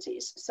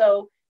systematicities.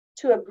 So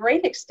to a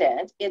great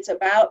extent, it's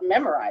about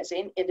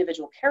memorizing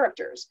individual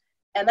characters.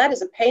 And that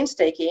is a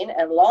painstaking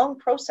and long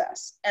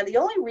process. And the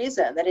only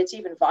reason that it's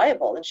even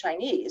viable in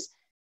Chinese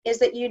is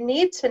that you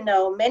need to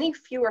know many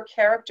fewer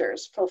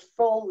characters for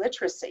full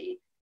literacy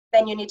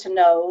than you need to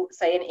know,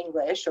 say, in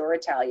English or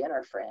Italian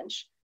or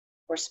French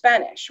or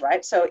Spanish,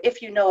 right? So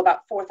if you know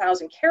about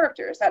 4,000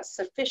 characters, that's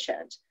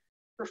sufficient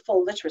for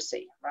full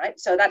literacy, right?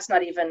 So that's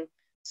not even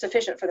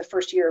sufficient for the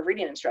first year of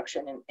reading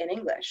instruction in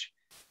English.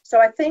 So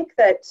I think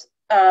that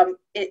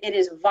it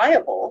is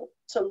viable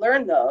to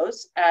learn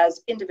those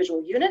as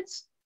individual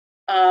units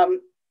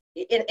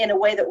in a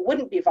way that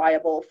wouldn't be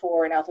viable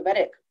for an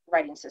alphabetic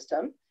writing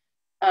system.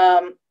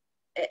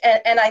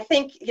 And I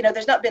think, you know,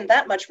 there's not been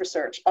that much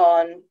research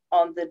on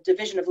the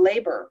division of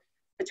labor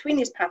between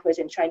these pathways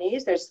in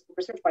Chinese. There's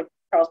research by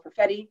Charles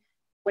Perfetti,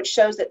 which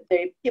shows that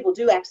people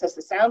do access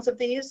the sounds of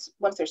these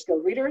once they're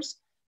skilled readers.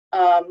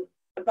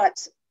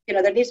 But, you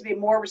know, there needs to be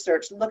more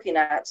research looking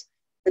at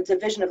the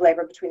division of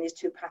labor between these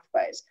two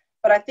pathways.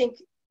 But I think,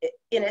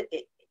 in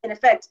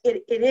effect,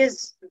 it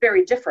is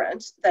very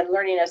different than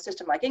learning a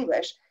system like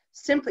English,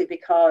 simply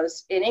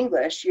because in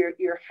English,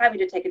 you're having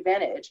to take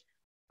advantage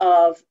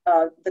of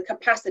the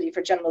capacity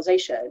for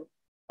generalization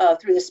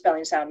through the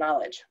spelling sound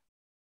knowledge.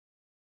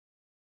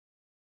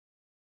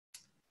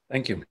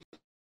 Thank you.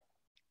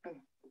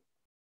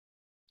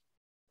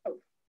 Oh.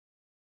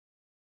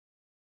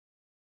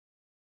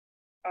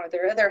 Are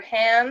there other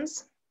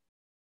hands?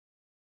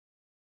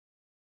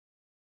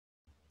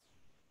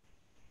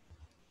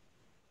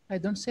 I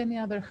don't see any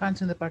other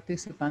hands in the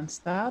participants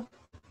tab.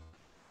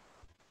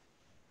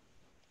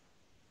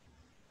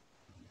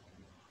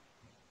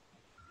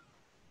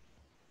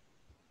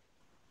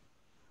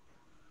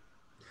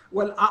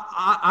 Well,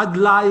 I'd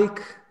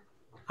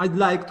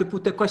like to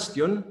put a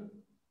question.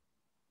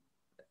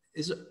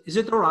 Is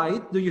it all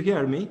right? Do you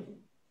hear me?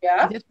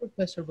 Yeah. Yes,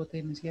 Professor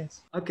Botinis,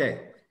 yes.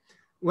 Okay.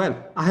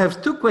 Well, I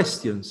have two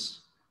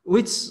questions,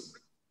 which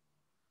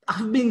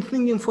I've been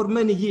thinking for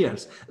many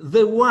years.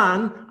 The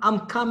one,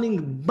 I'm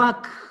coming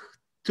back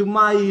to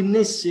my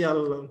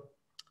initial,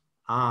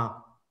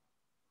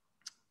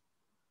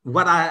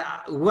 what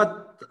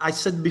I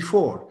said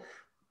before.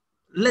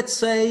 Let's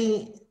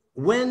say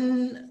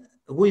when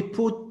we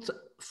put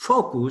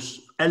focus,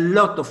 a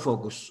lot of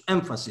focus,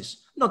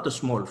 emphasis, not a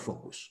small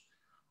focus.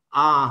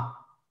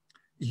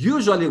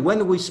 Usually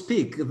when we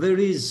speak, there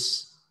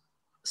is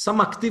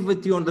some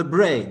activity on the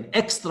brain,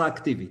 extra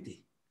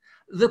activity.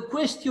 The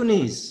question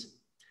is,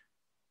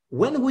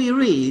 when we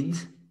read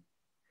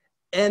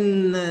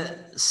and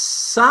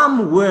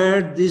some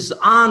word is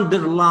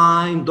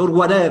underlined or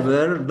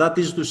whatever, that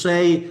is to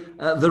say,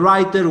 the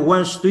writer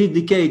wants to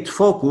indicate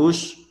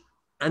focus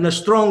and a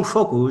strong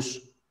focus,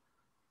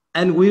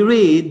 and we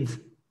read,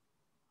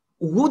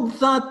 would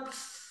that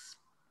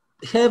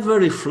have a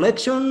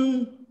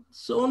reflection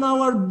on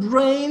our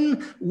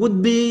brain?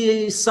 Would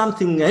be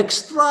something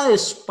extra, a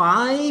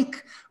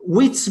spike,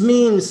 which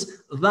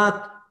means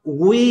that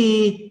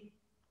we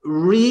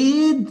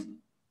read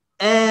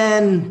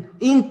and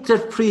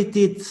interpret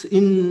it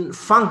in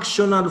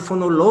functional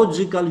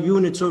phonological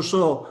units or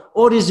so,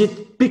 or is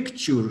it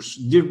pictures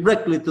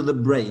directly to the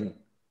brain?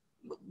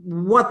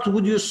 What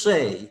would you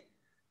say?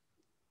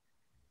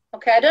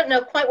 Okay, I don't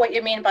know quite what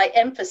you mean by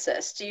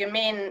emphasis. Do you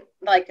mean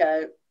like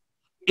a...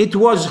 It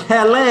was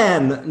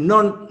Helen,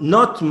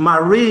 not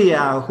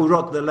Maria, who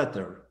wrote the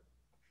letter.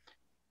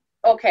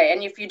 Okay,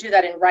 and if you do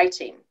that in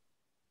writing?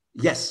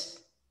 Yes.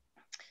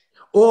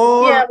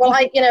 Or... Yeah, well,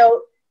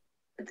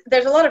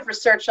 there's a lot of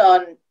research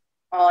on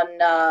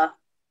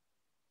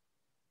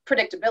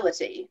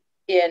predictability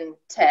in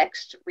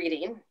text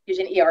reading,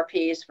 using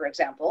ERPs, for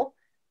example.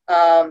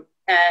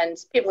 And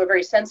people are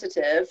very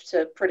sensitive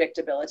to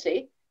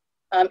predictability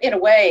in a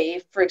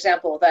way, for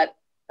example, that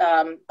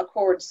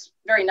accords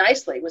very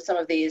nicely with some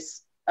of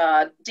these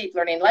deep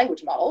learning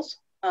language models.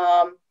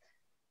 I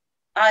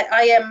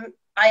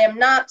am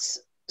not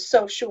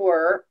so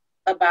sure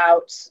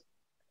about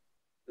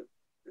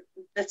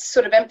the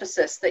sort of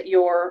emphasis that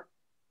you're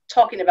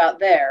talking about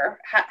there,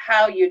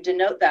 how you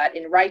denote that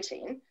in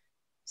writing,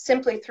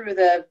 simply through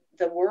the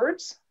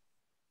words?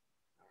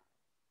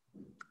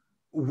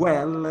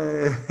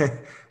 Well,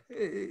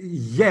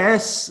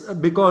 yes,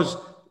 because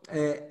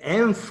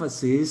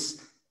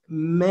emphasis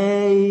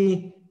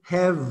may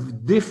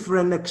have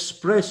different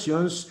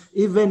expressions,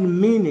 even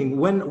meaning.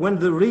 When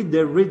the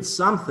reader reads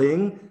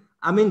something,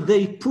 I mean,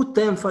 they put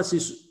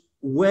emphasis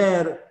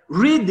where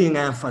reading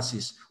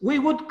emphasis. We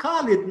would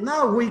call it,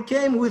 now we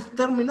came with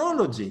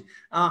terminology.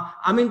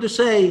 I mean to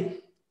say,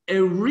 a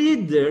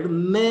reader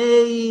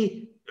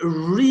may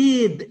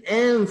read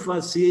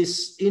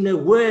emphasis in a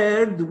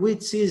word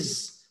which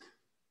is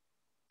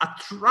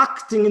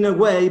attracting in a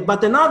way,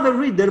 but another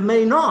reader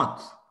may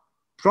not,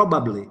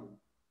 probably.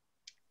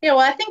 Yeah,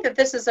 well, I think that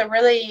this is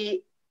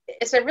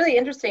it's a really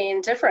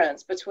interesting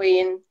difference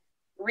between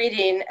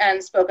reading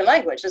and spoken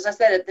language. As I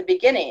said at the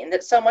beginning,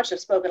 that so much of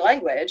spoken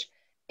language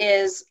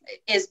is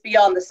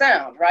beyond the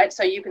sound, right?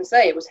 So you can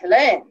say it was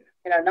Helene,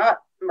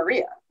 not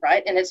Maria,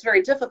 right? And it's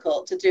very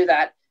difficult to do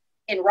that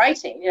in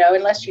writing,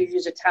 unless you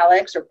use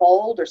italics or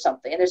bold or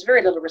something. And there's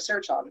very little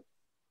research on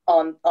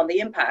the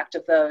impact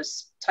of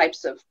those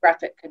types of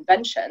graphic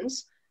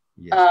conventions.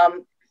 Yes.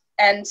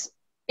 And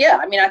yeah,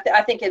 I mean,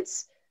 I think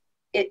it's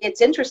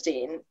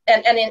interesting.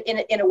 And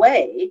in a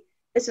way,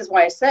 this is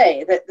why I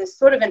say that this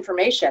sort of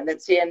information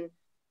that's in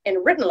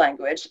written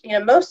language,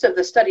 most of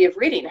the study of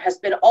reading has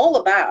been all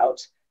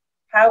about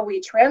how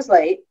we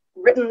translate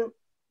written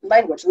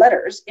language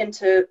letters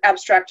into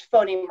abstract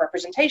phoneme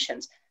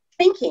representations,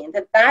 thinking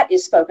that that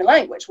is spoken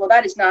language. Well,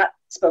 that is not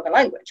spoken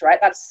language, right?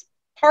 That's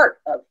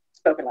part of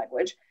spoken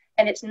language,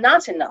 and it's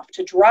not enough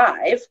to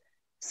drive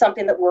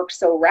something that works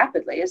so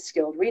rapidly as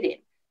skilled reading.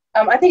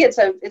 I think it's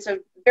a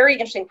very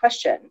interesting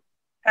question,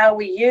 how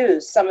we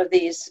use some of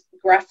these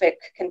graphic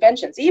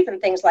conventions, even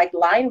things like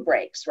line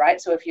breaks,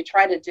 right? So if you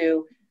try to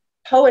do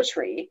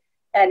poetry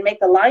and make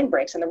the line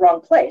breaks in the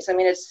wrong place, I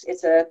mean,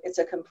 it's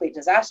a complete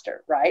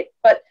disaster, right?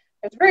 But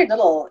there's very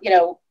little,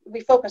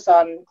 we focus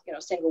on,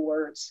 single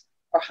words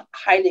or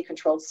highly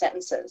controlled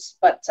sentences.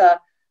 But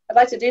I'd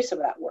like to do some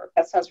of that work.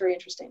 That sounds very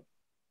interesting.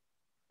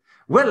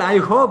 Well, I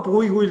hope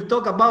we will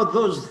talk about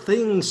those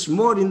things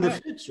more in the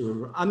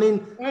future. I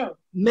mean,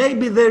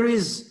 maybe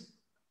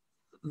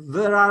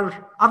there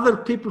are other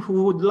people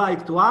who would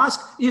like to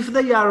ask. If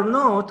they are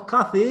not,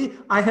 Kathy,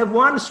 I have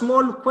one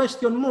small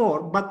question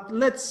more, but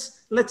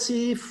let's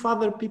see if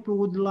other people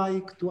would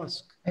like to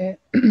ask.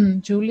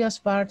 Julia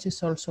Sparks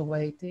is also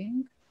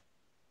waiting.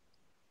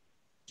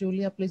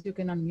 Julia, please, you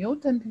can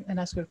unmute and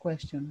ask your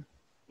question.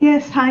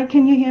 Yes, hi,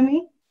 can you hear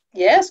me?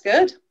 Yes,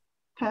 good.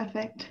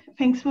 Perfect.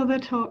 Thanks for the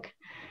talk.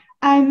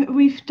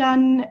 We've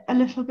done a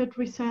little bit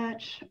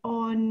research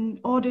on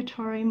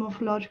auditory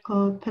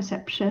morphological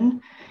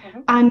perception.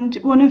 And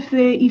one of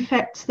the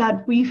effects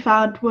that we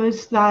found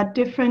was that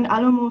different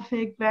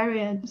allomorphic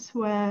variants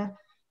were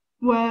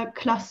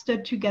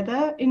clustered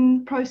together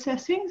in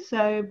processing.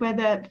 So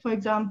whether, for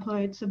example,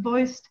 it's a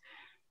voiced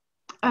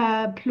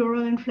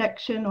plural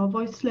inflection or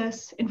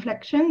voiceless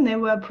inflection, they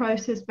were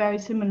processed very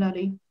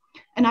similarly.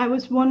 And I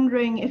was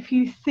wondering if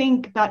you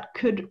think that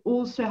could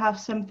also have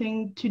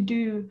something to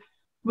do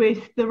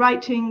with the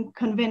writing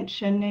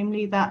convention,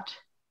 namely that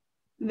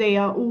they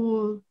are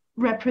all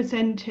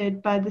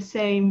represented by the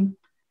same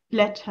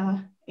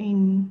letter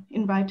in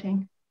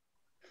writing.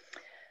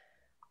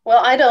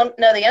 Well, I don't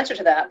know the answer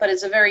to that, but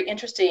it's a very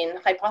interesting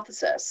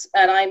hypothesis.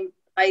 And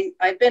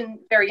I've been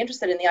very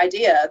interested in the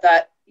idea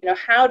that,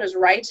 how does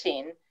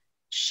writing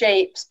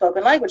shape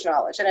spoken language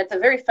knowledge? And at the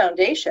very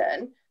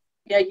foundation,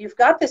 you've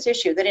got this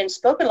issue that in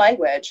spoken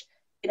language,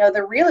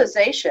 the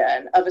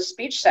realization of a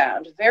speech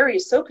sound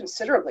varies so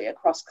considerably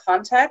across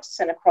contexts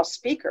and across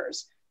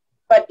speakers.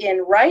 But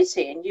in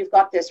writing, you've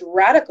got this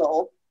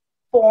radical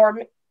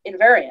form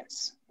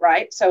invariance,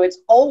 right? So it's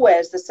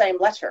always the same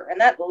letter, and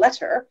that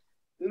letter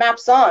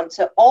maps on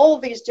to all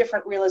these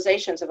different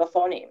realizations of a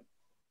phoneme.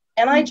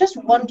 And I just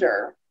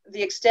wonder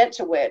the extent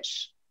to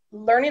which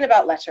learning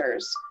about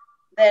letters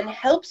then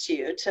helps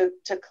you to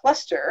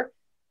cluster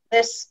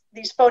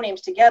these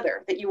phonemes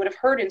together that you would have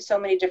heard in so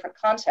many different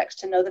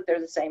contexts to know that they're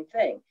the same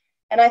thing.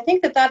 And I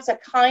think that that's a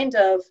kind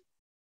of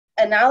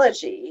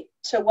analogy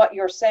to what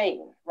you're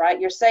saying, right?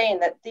 You're saying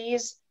that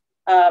these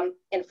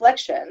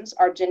inflections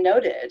are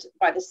denoted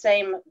by the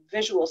same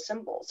visual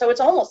symbol. So it's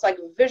almost like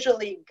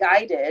visually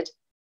guided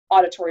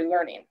auditory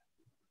learning,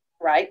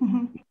 right?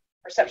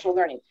 Perceptual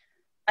learning.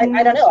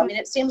 I don't know. I mean,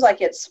 it seems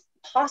like it's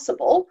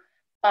possible.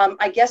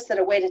 I guess that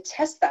a way to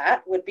test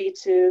that would be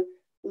to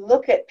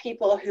look at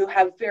people who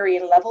have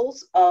varying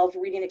levels of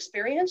reading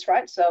experience,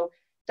 right? So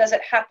does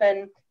it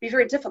happen, be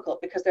very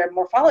difficult because their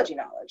morphology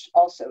knowledge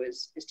also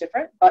is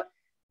different. But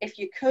if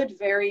you could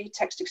vary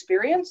text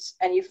experience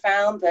and you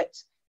found that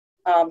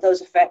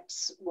those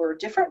effects were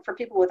different for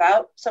people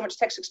without so much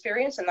text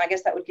experience, and I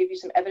guess that would give you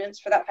some evidence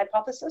for that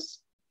hypothesis.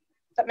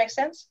 Does that make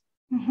sense?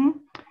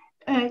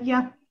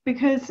 Yeah,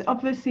 because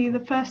obviously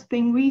the first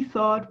thing we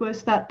thought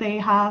was that they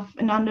have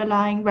an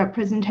underlying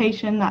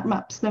representation that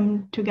maps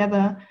them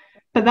together.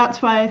 But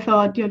that's why I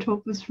thought your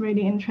talk was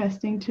really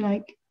interesting,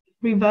 to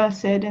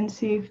reverse it and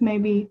see if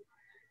maybe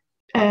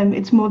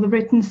it's more the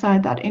written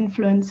side that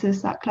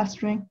influences that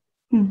clustering.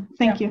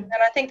 Thank you.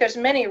 And I think there's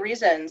many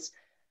reasons.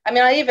 I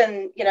mean, I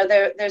even,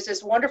 there's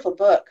this wonderful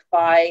book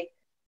by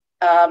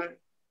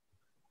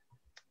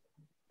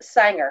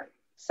Sanger.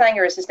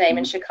 Sanger is his name,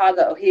 in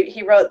Chicago.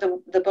 He wrote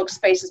the book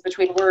Spaces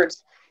Between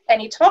Words, and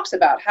he talks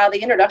about how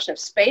the introduction of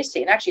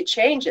spacing actually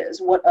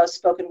changes what a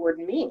spoken word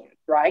means,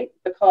 right?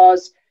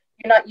 Because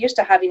you're not used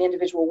to having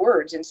individual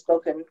words in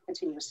spoken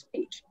continuous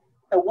speech.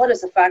 So what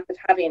does the fact of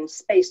having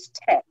spaced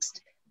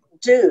text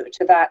do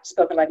to that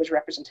spoken language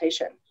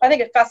representation? I think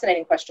it's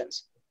fascinating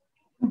questions.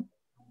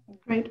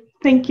 Great,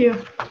 thank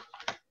you.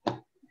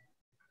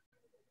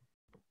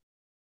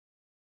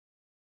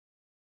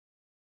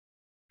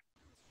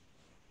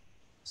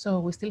 So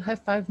we still have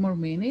 5 more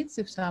minutes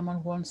if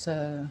someone wants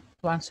to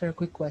answer a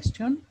quick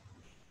question.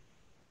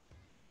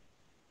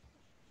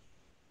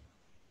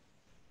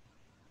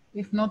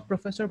 If not,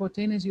 Professor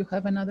Botinis, you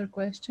have another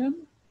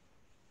question?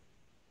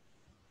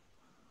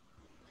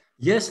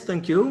 Yes,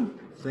 thank you.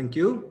 Thank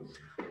you.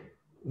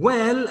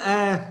 Well,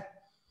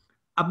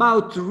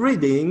 about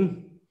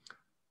reading,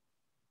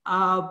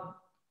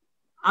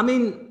 I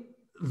mean,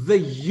 the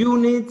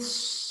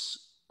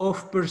units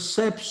of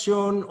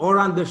perception or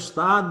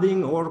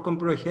understanding or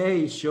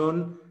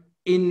comprehension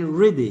in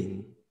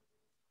reading,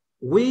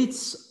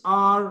 which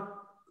are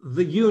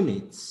the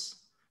units?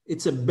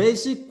 It's a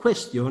basic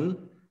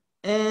question.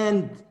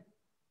 And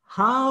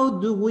how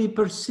do we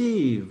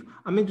perceive?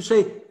 I mean to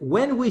say,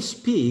 when we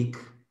speak,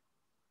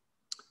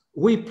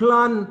 we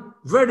plan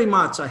very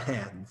much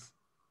ahead,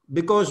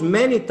 because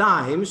many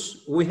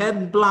times we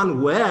haven't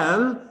planned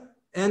well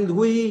and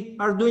we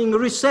are doing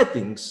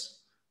resettings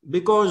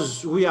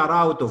because we are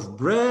out of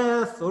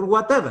breath or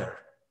whatever.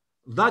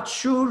 That's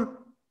sure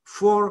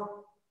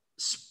for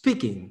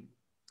speaking.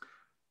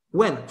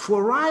 When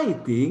for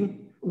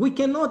writing, we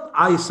cannot,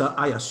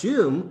 I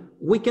assume,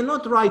 we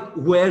cannot write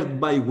word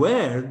by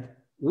word.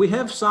 We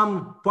have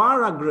some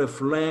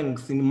paragraph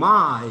length in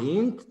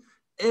mind,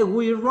 and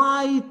we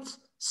write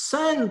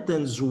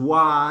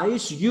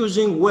sentence-wise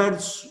using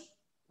words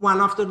one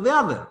after the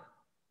other.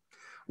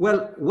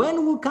 Well,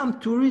 when we come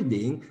to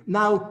reading,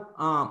 now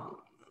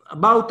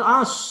about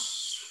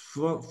us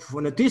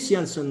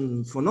phoneticians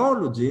and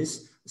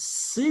phonologists,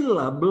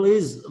 syllable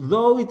is,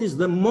 though it is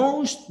the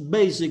most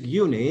basic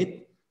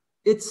unit,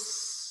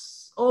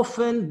 it's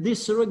often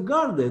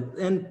disregarded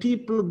and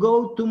people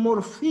go to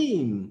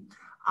morpheme.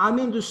 I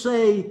mean to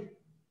say,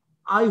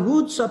 I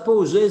would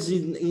suppose, as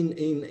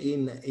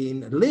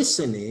in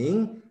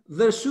listening,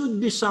 there should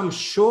be some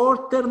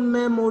shorter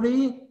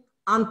memory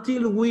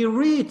until we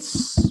reach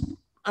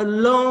a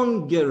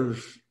longer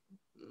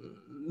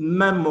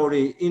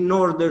memory in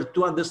order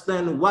to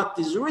understand what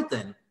is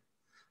written.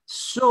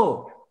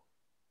 So,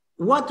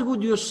 what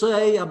would you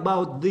say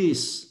about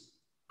this?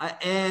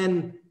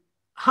 And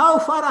how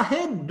far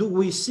ahead do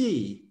we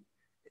see?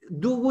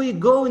 Do we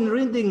go in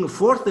reading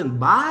forth and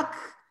back?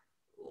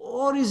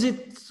 Or is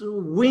it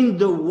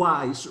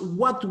window-wise?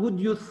 What would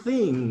you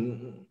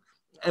think?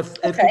 A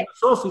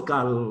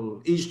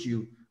philosophical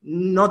issue,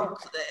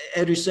 not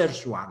a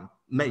research one,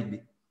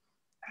 maybe.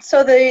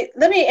 So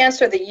let me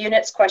answer the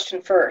units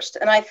question first.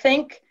 And I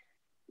think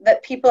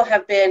that people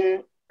have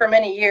been, for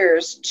many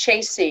years,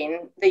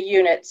 chasing the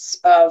units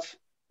of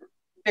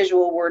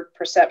visual word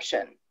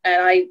perception.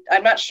 And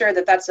I'm not sure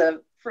that that's a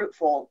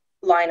fruitful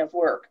line of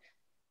work.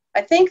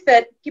 I think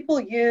that people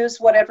use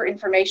whatever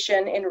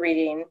information in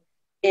reading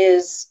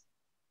is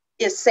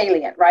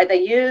salient, right?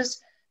 They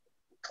use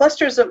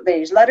clusters of, they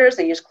use letters,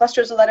 they use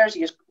clusters of letters,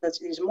 use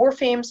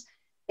morphemes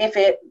if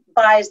it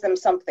buys them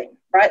something,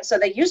 right? So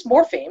they use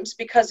morphemes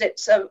because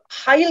it's a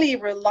highly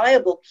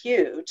reliable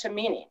cue to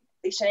meaning,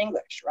 at least in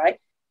English, right?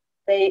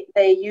 They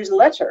use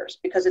letters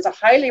because it's a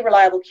highly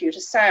reliable cue to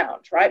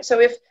sound, right? So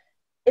if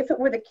it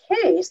were the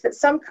case that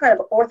some kind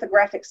of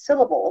orthographic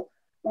syllable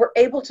were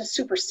able to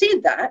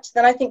supersede that,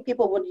 then I think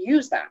people would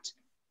use that.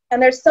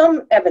 And there's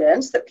some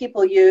evidence that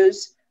people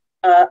use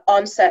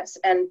onsets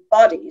and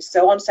bodies,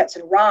 so onsets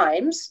and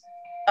rhymes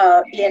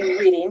in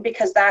reading,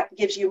 because that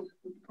gives you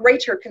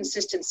greater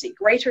consistency,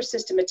 greater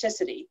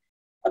systematicity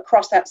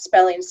across that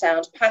spelling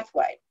sound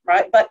pathway,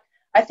 right? But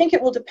I think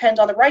it will depend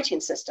on the writing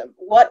system,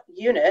 what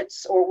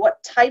units or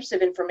what types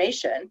of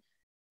information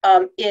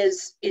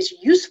is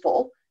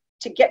useful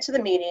to get to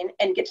the meaning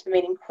and get to the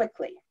meaning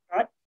quickly,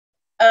 right?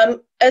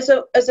 As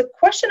a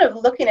question of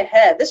looking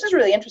ahead, this is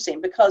really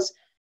interesting because,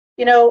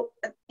 you know,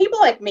 people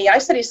like me, I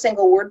study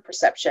single word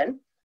perception.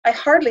 I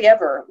hardly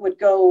ever would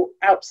go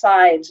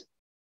outside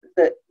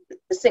the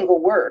single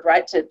word,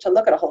 right, to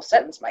look at a whole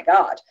sentence, my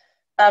God.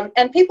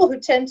 And people who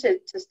tend to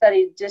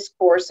study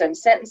discourse and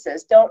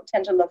sentences don't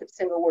tend to look at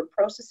single word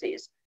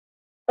processes.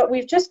 But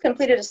we've just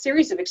completed a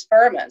series of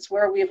experiments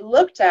where we've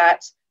looked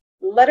at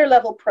letter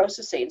level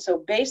processing, so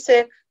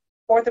basic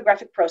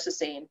orthographic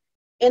processing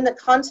in the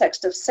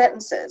context of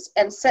sentences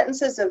and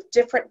sentences of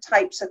different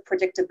types of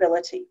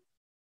predictability.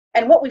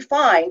 And what we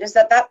find is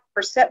that that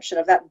perception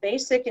of that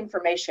basic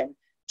information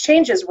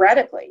changes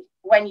radically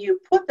when you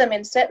put them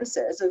in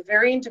sentences of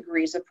varying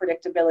degrees of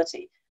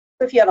predictability.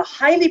 So if you have a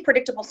highly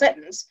predictable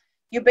sentence,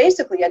 you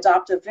basically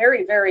adopt a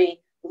very,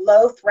 very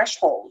low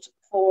threshold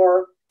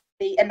for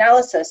the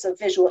analysis of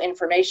visual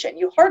information.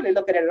 You hardly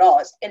look at it at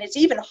all. And it's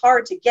even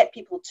hard to get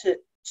people to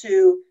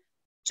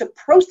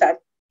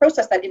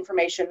process that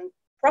information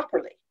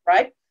properly,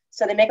 right?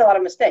 So they make a lot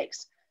of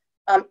mistakes.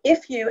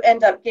 If you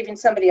end up giving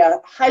somebody a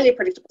highly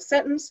predictable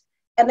sentence,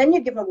 and then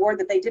you give them a word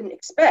that they didn't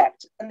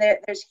expect, and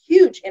there's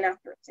huge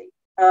inaccuracy.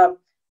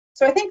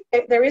 So I think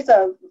there is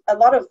a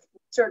lot of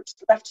research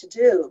left to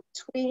do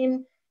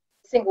between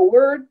single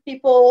word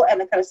people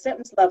and the kind of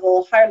sentence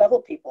level, higher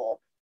level people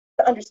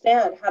to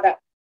understand how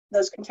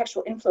those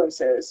contextual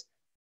influences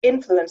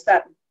influence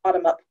that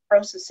bottom up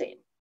processing.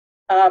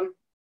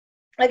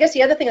 I guess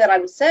the other thing that I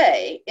would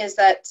say is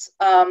that,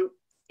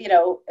 you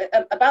know,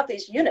 about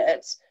these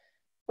units,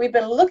 we've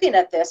been looking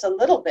at this a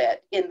little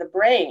bit in the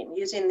brain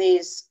using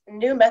these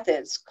new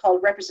methods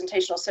called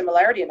representational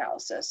similarity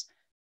analysis,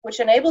 which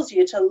enables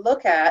you to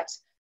look at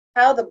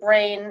how the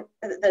brain,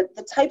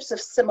 the types of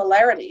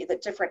similarity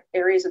that different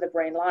areas of the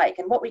brain like.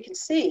 And what we can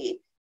see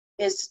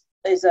is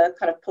a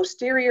kind of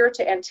posterior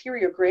to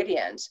anterior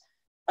gradient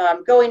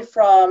going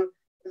from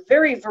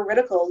very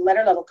veridical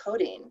letter level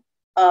coding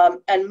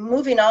and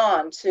moving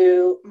on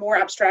to more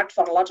abstract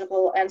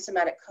phonological and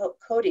semantic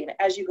coding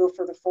as you go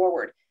further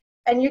forward.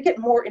 And you get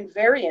more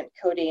invariant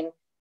coding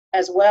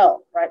as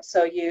well, right?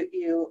 So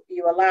you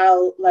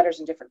allow letters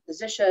in different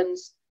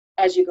positions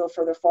as you go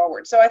further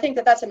forward. So I think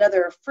that that's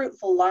another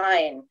fruitful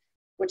line,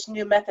 which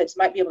new methods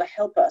might be able to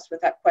help us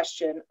with that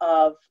question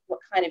of what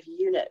kind of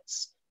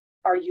units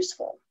are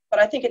useful. But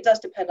I think it does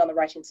depend on the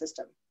writing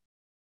system.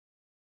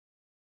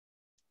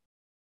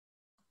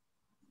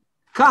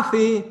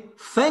 Kathy,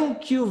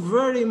 thank you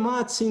very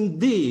much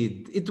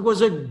indeed. It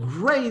was a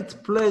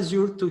great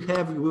pleasure to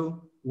have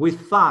you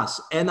with us.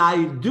 And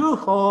I do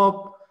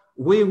hope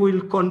we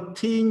will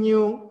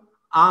continue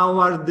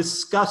our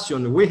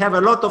discussion. We have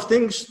a lot of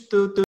things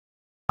to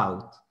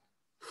out.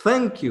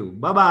 Thank you.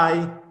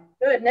 Bye-bye.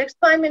 Good. Next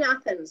time in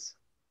Athens.